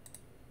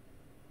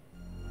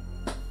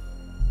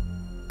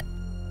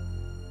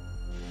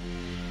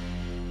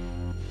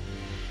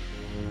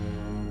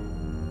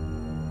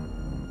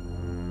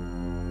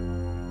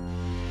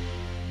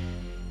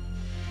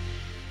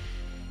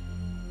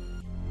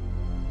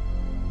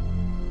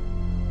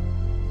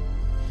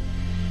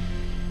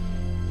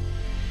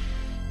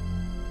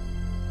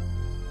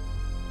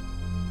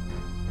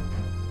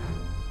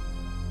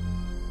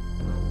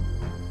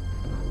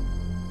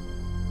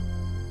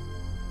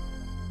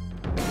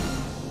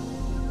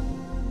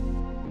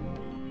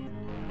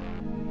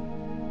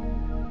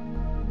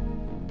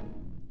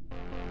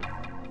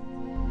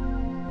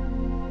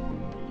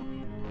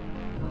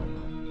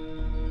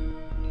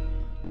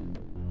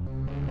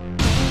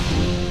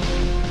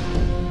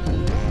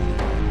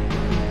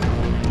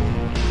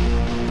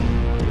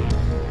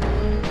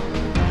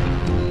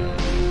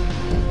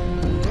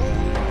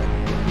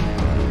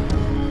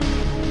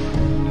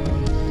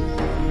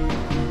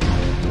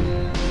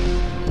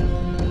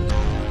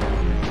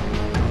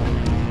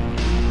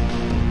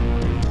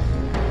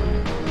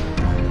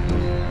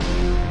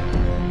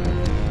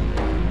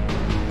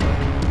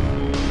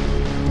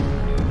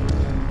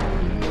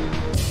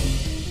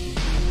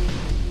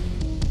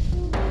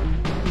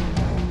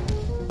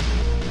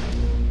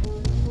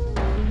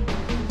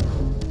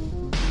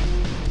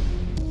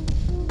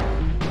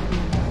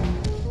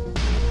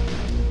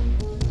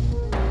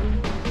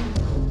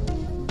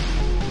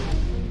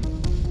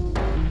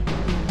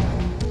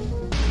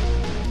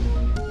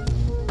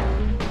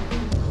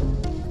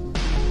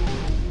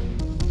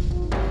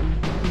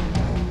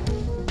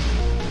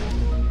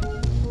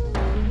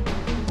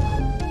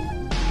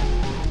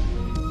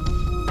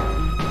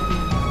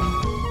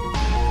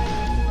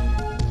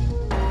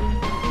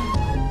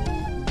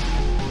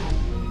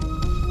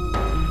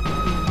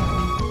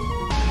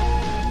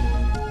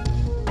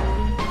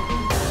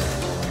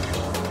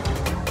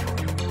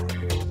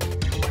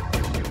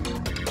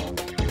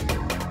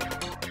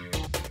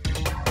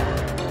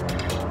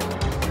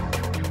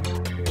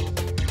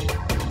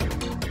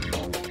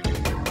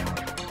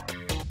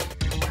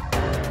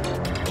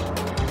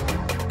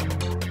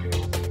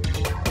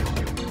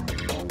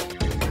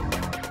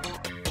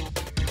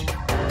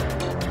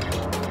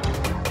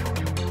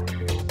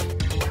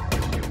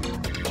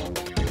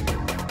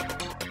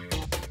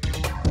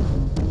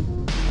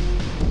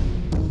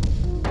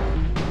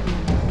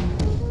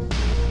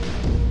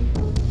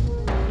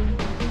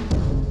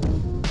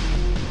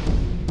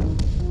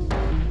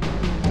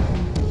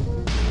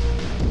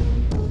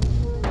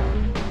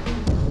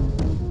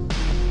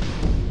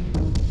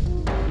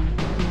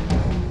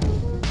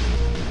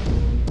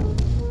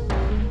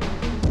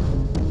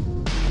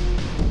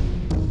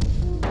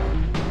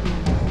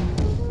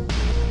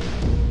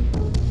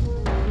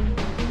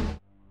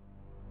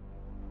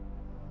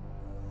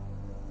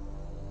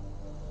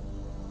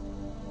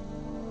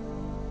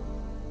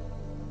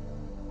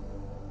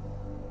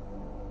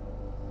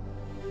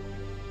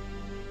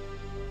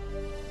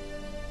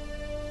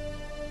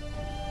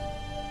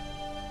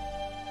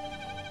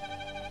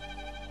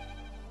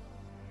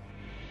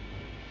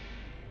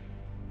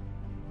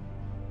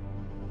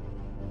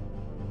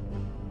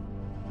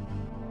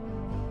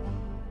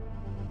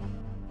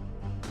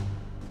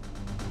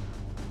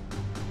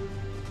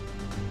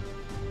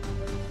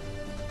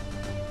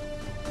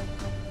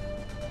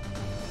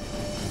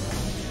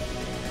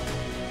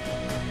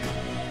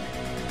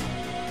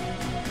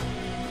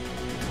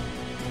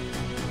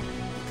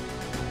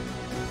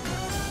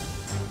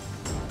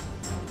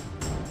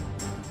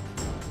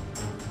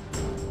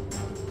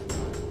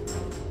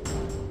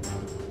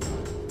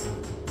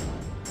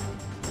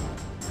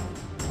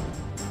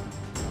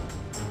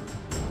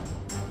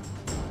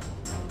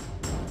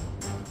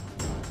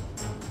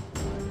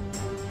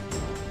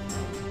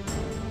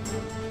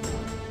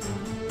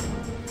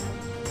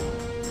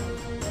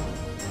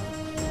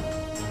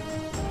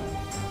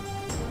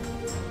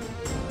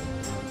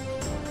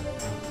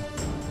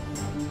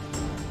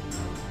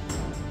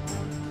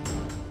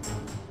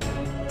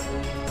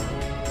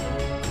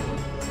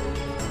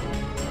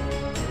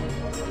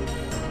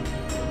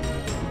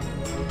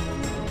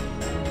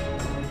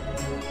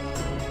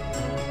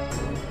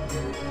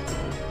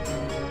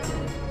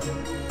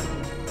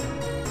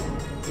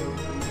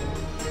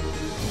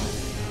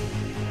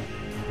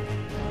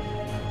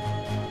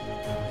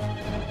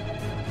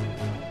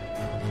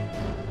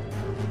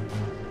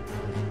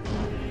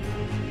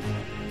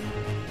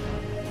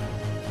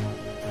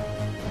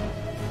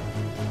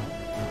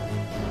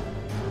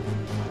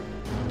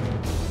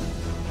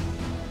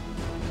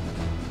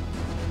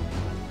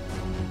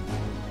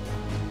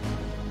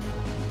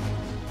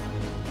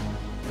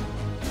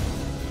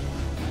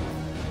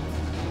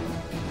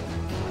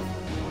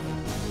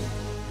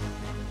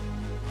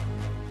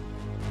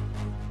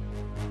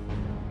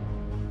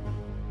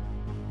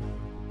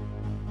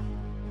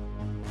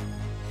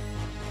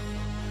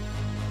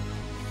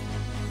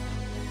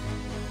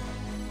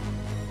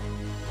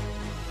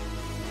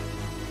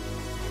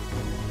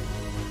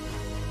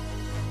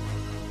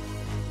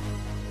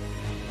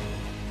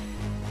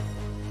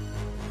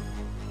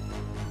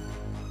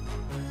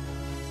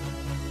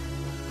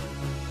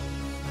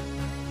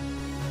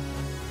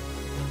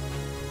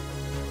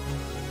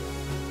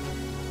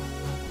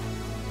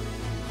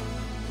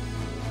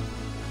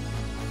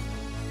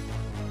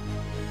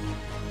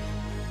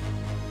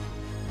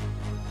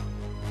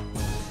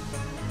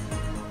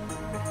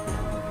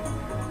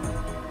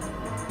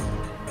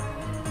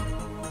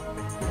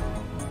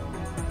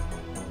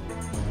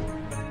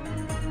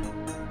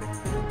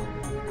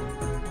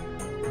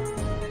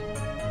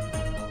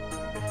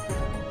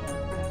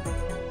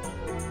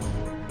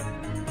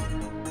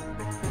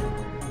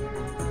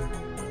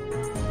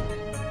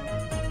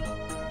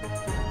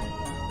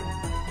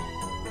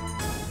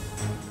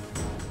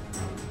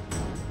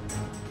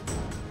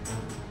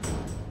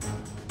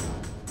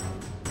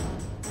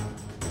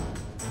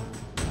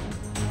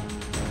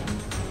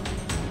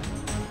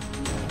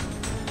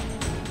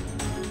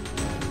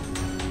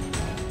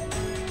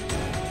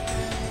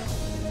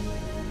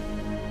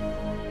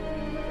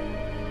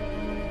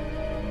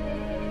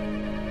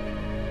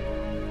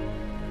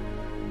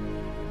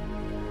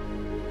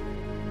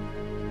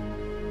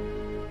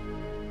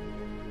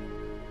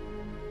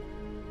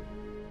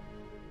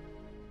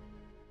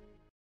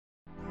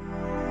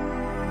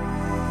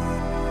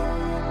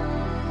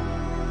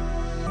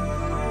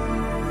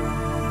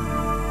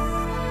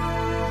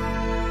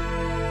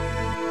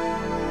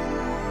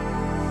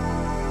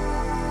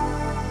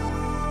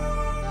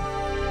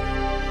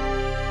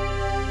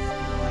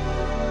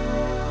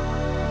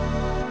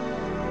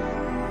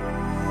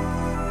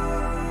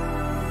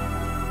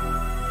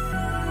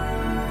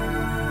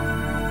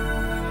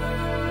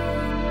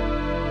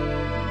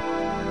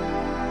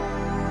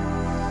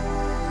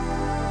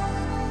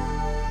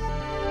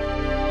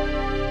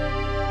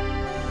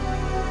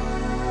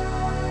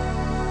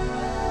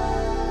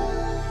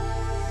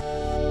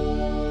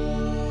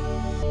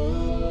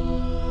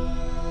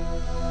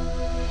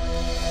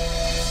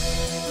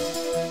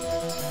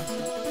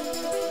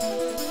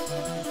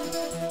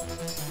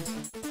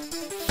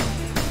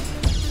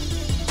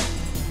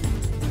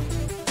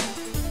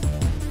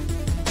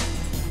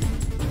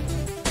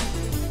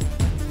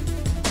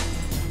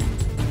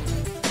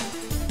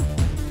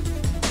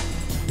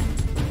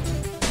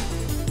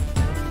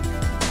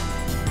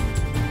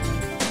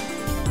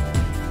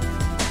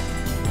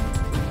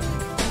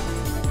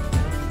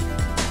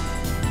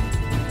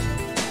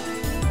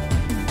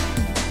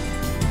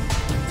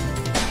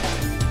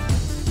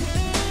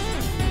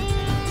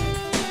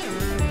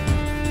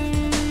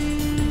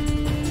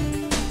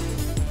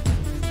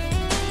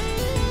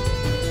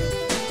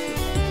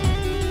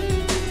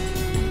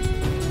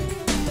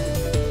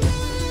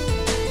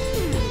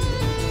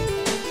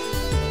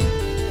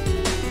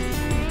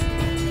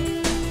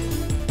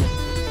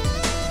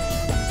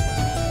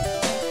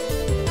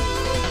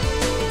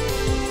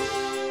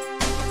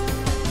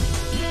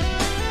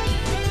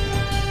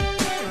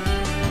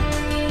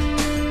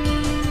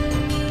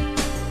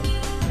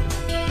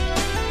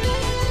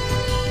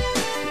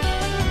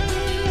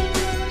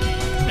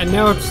 And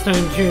now it's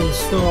time to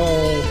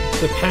install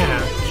the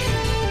patch.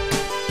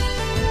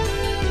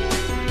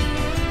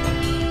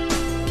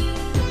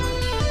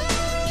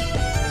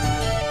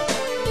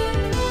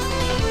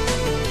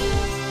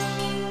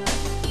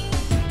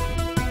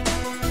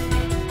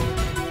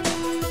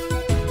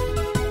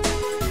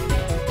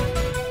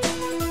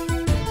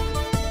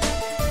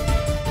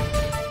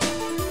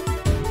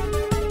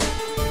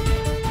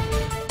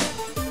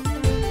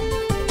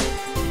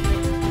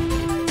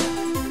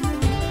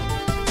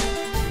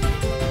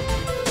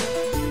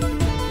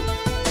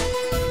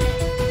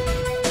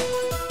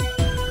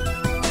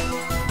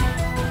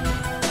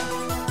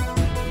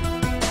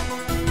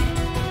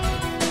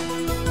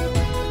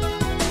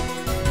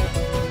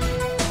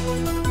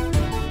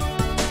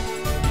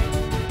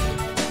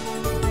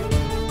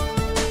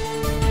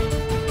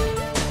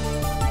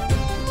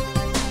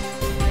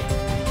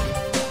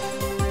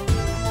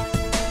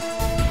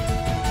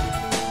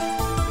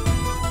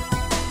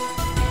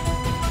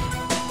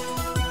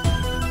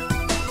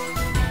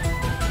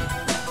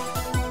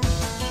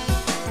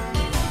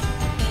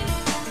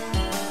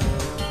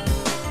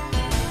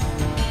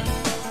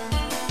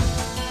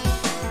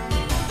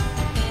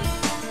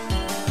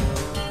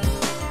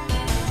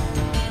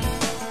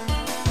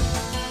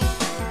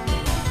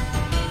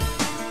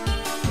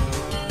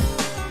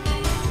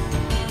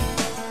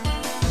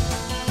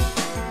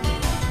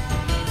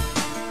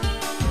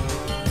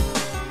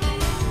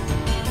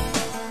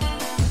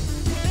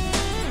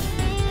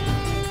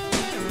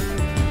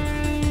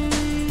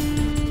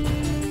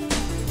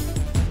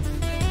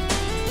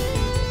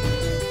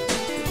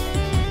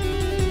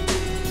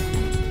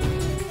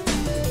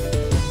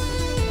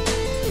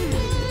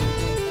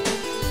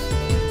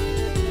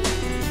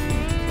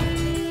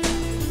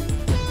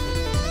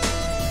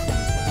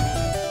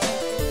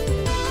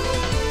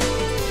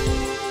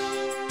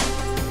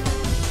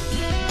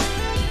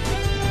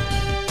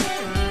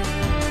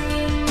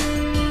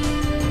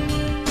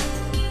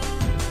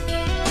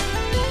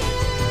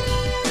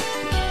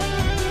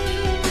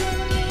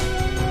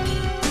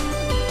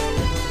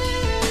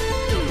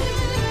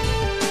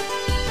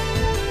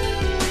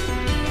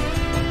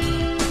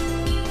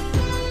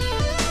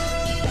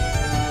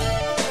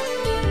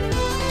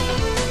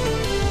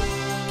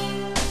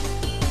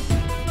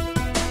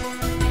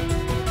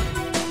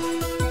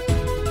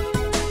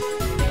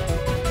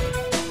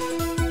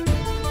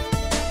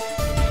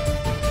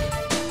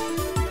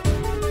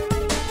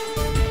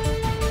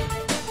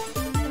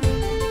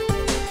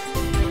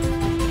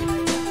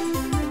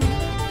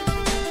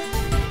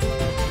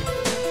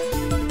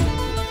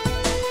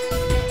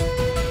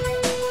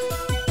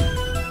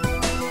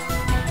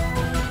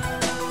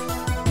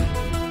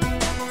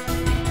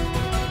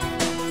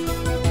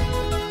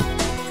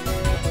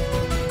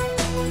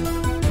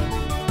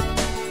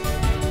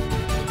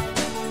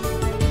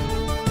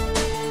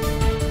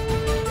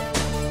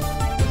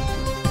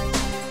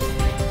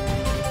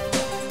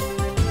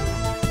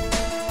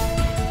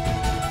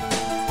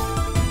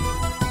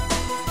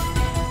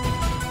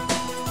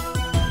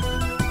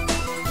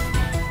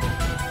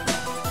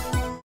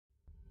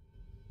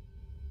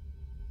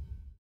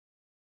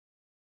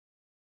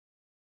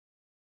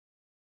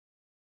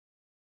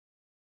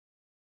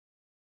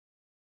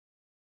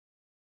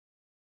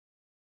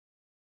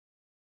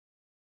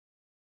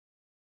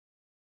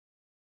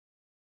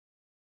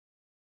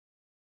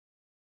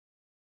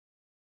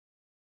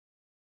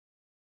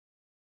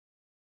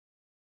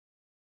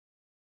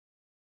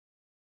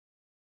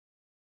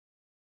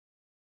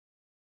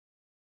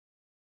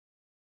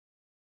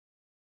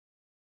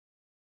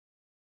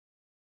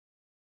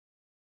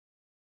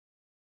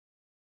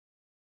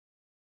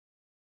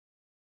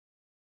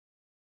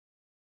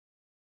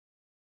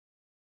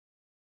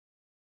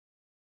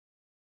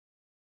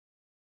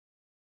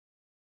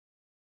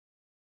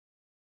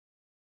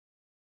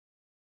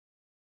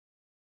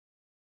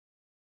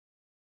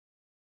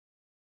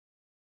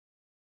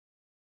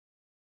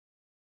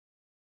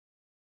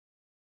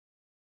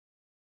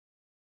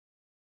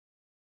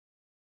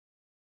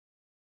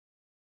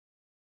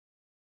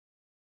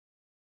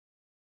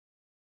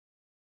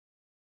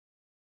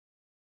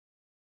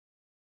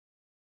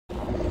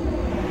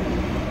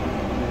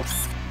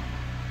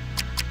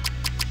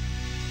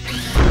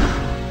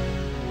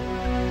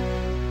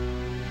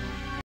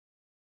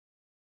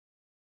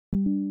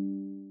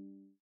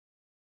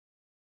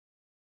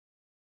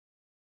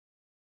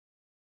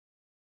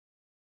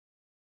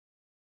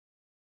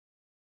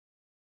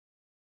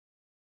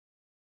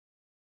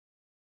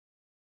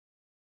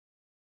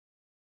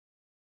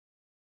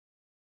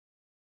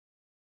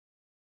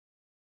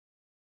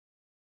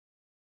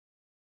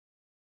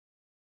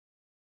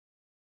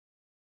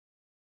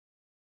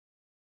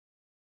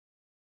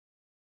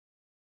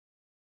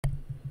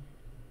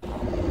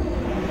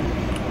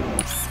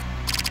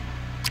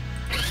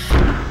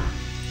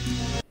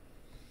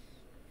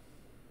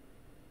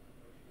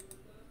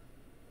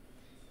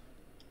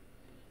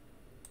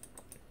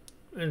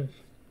 And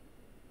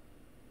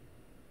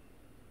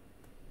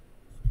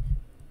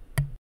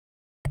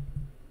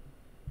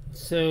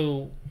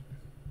so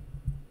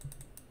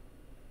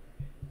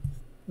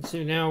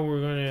So now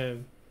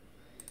I'm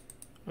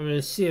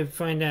gonna see if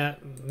find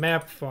that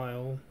map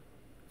file.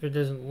 If it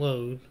doesn't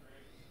load,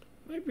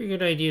 might be a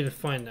good idea to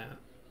find that.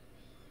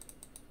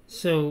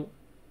 So,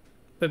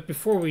 but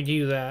before we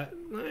do that,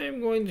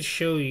 I'm going to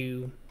show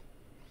you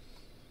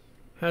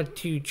how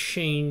to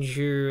change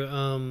your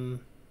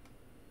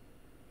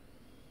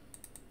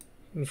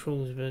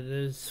controls. But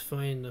let's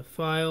find the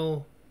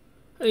file.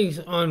 I think it's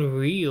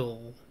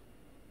Unreal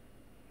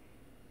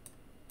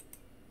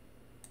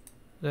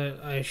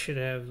that I should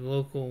have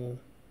local.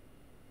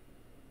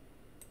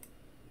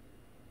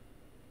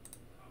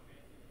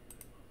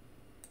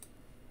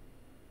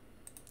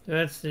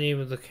 That's the name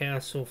of the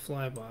castle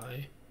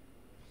flyby.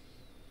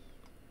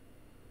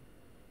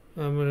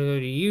 I'm going to go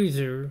to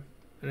user,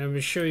 and I'm going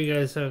to show you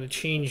guys how to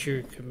change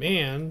your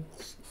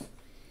commands.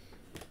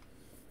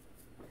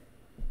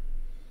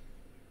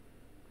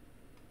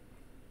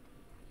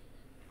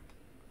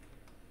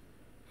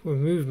 For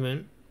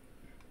movement.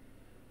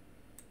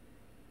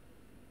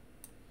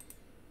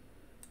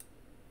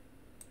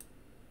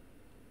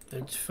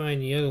 Let's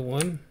find the other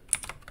one.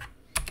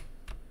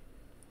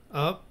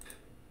 Up.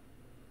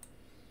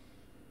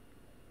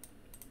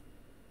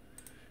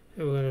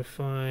 And we're going to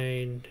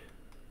find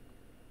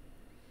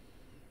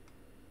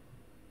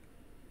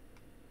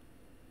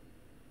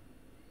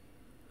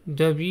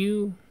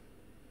W.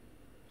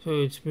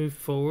 So it's moved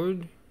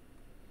forward.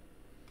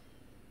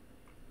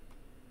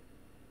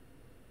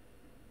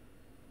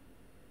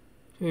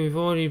 So we've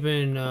already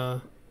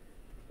been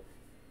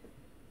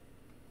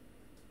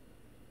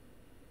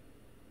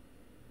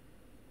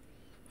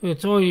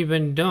it's already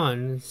been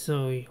done,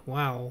 so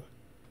wow.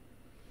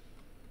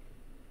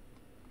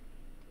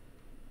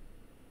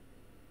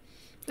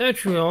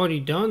 Actually already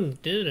done,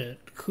 did it.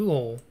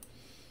 Cool.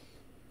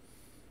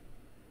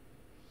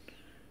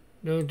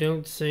 No,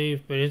 don't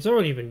save, but it's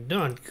already been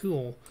done.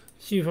 Cool.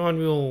 See if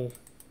Unreal.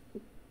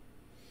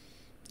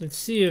 Let's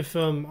see if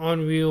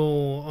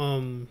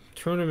Unreal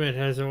Tournament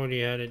has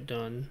already had it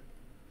done.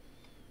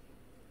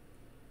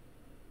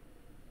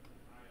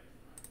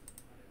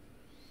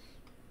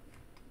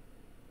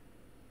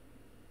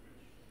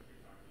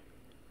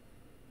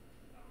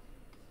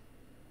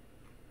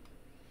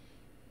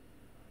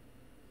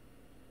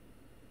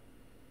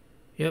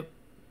 Yep.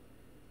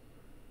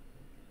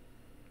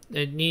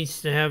 It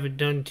needs to have it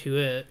done to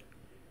it.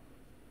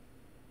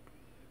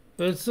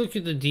 But let's look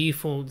at the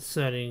default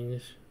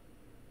settings.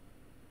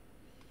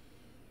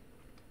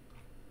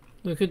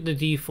 Look at the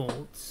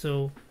default.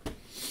 So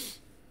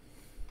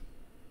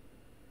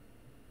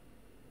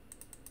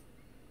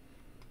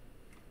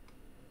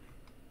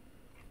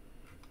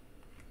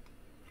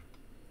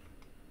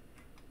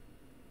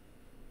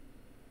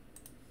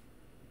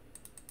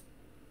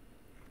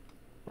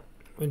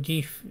a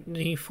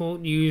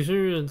default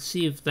user, let's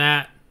see if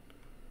that.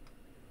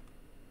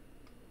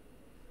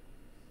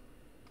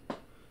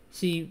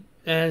 See,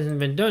 that hasn't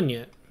been done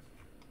yet.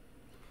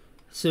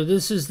 So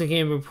this is the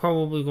game we're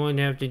probably going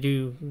to have to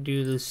do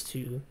this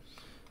to.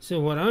 So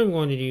what I'm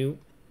going to do,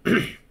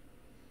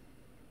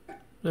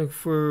 look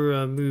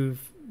for move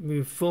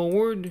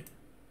forward.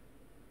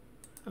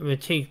 I'm going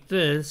to take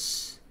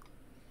this,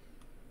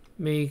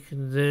 make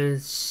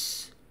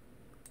this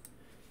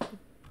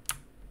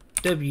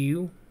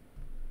W,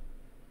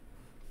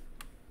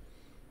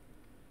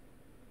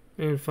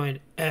 and find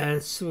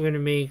S. We're going to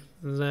make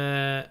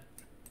that.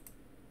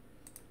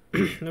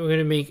 We're going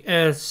to make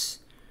S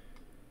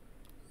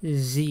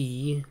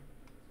Z.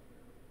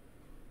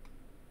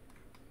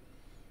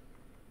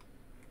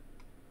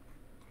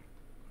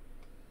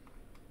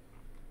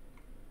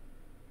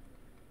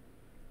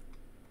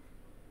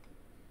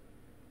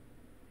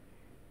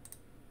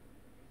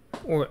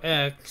 Or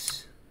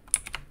X.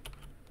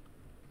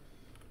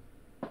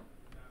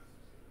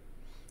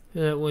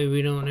 That way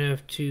we don't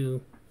have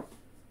to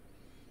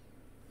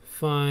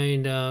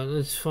find,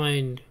 let's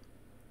find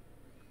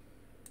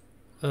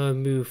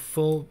move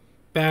full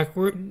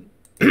backward.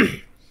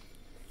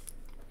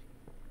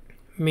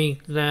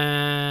 Make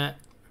that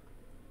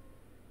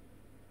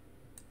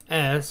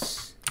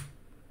S,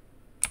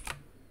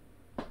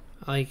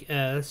 like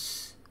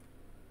S.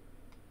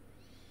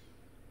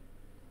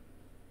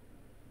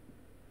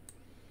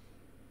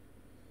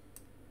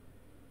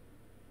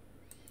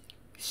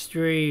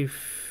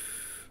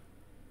 Strafe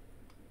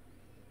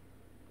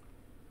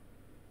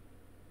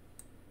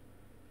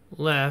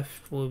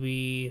left will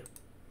be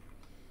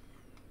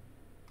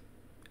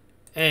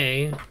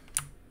A.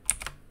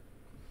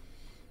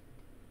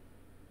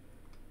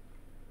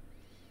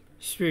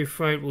 Strafe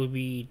right will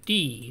be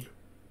D.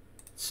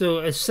 So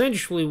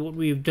essentially what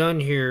we've done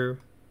here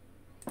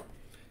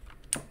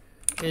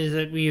is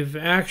that we've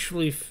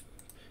actually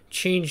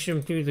changed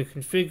them through the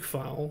config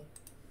file.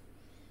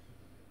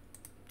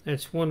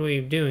 That's one way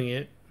of doing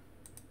it.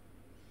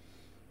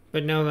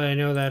 But now that I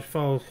know that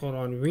file is called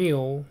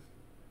Unreal,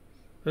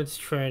 let's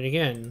try it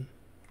again.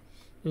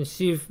 And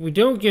see if we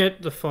don't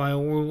get the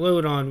file, we'll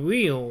load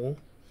Unreal.unr.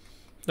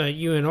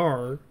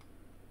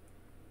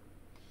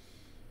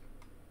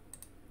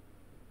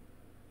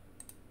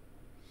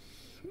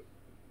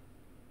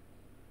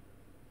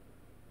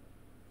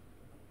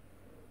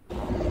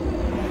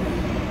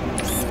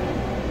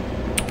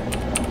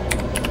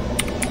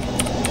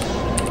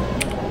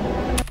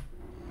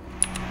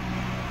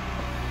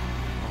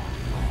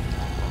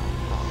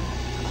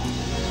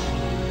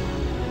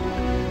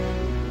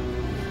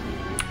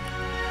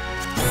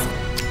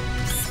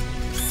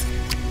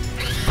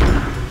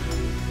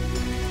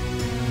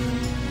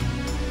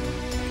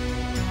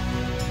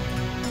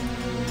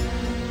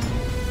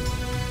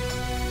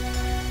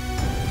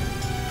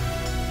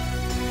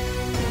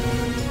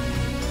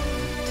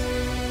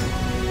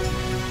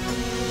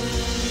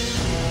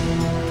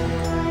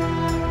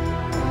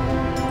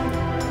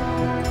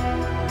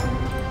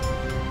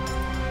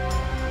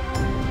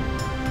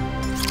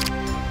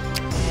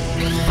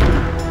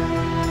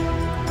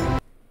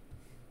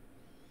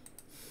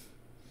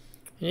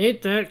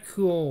 Ain't that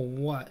cool?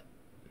 What?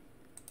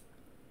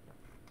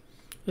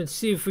 Let's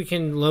see if we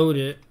can load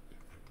it.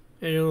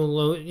 And it'll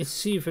load. Let's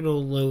see if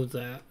it'll load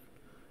that.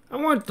 I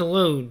want it to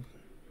load.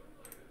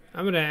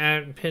 I'm gonna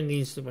add pin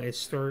these to my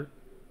start.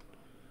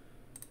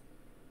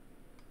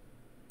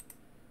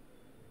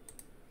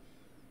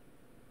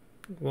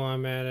 While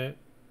I'm at it,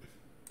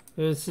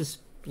 let's just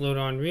load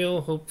on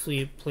Unreal. Hopefully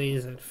it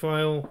plays that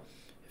file.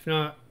 If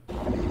not,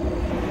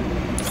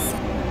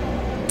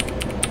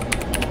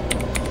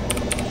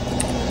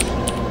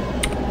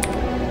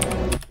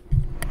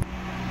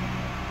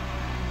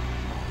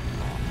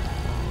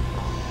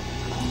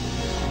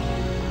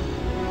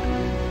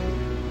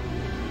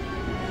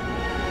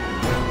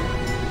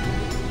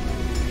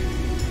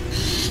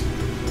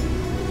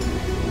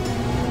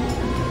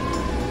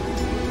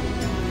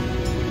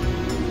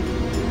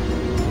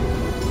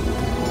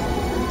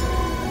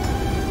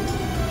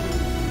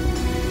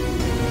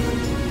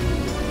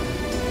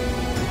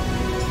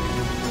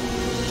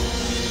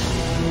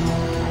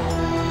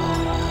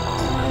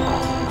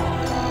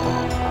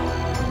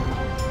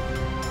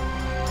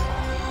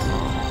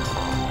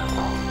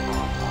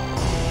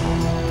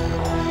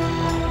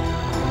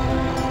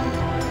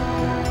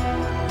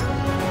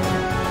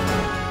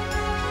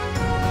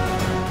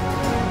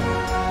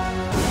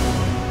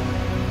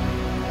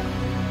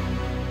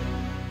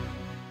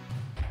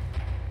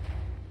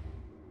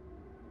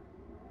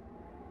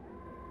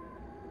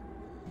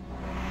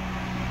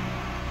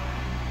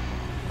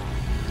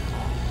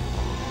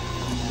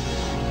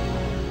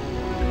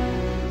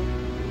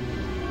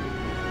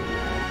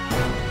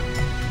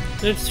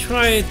 let's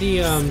try the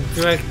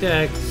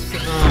DirectX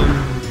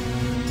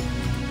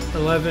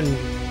 11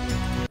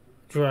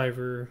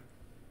 driver.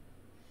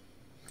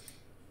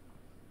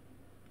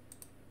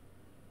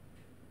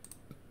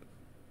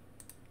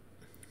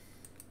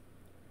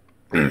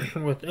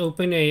 With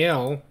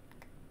OpenAL.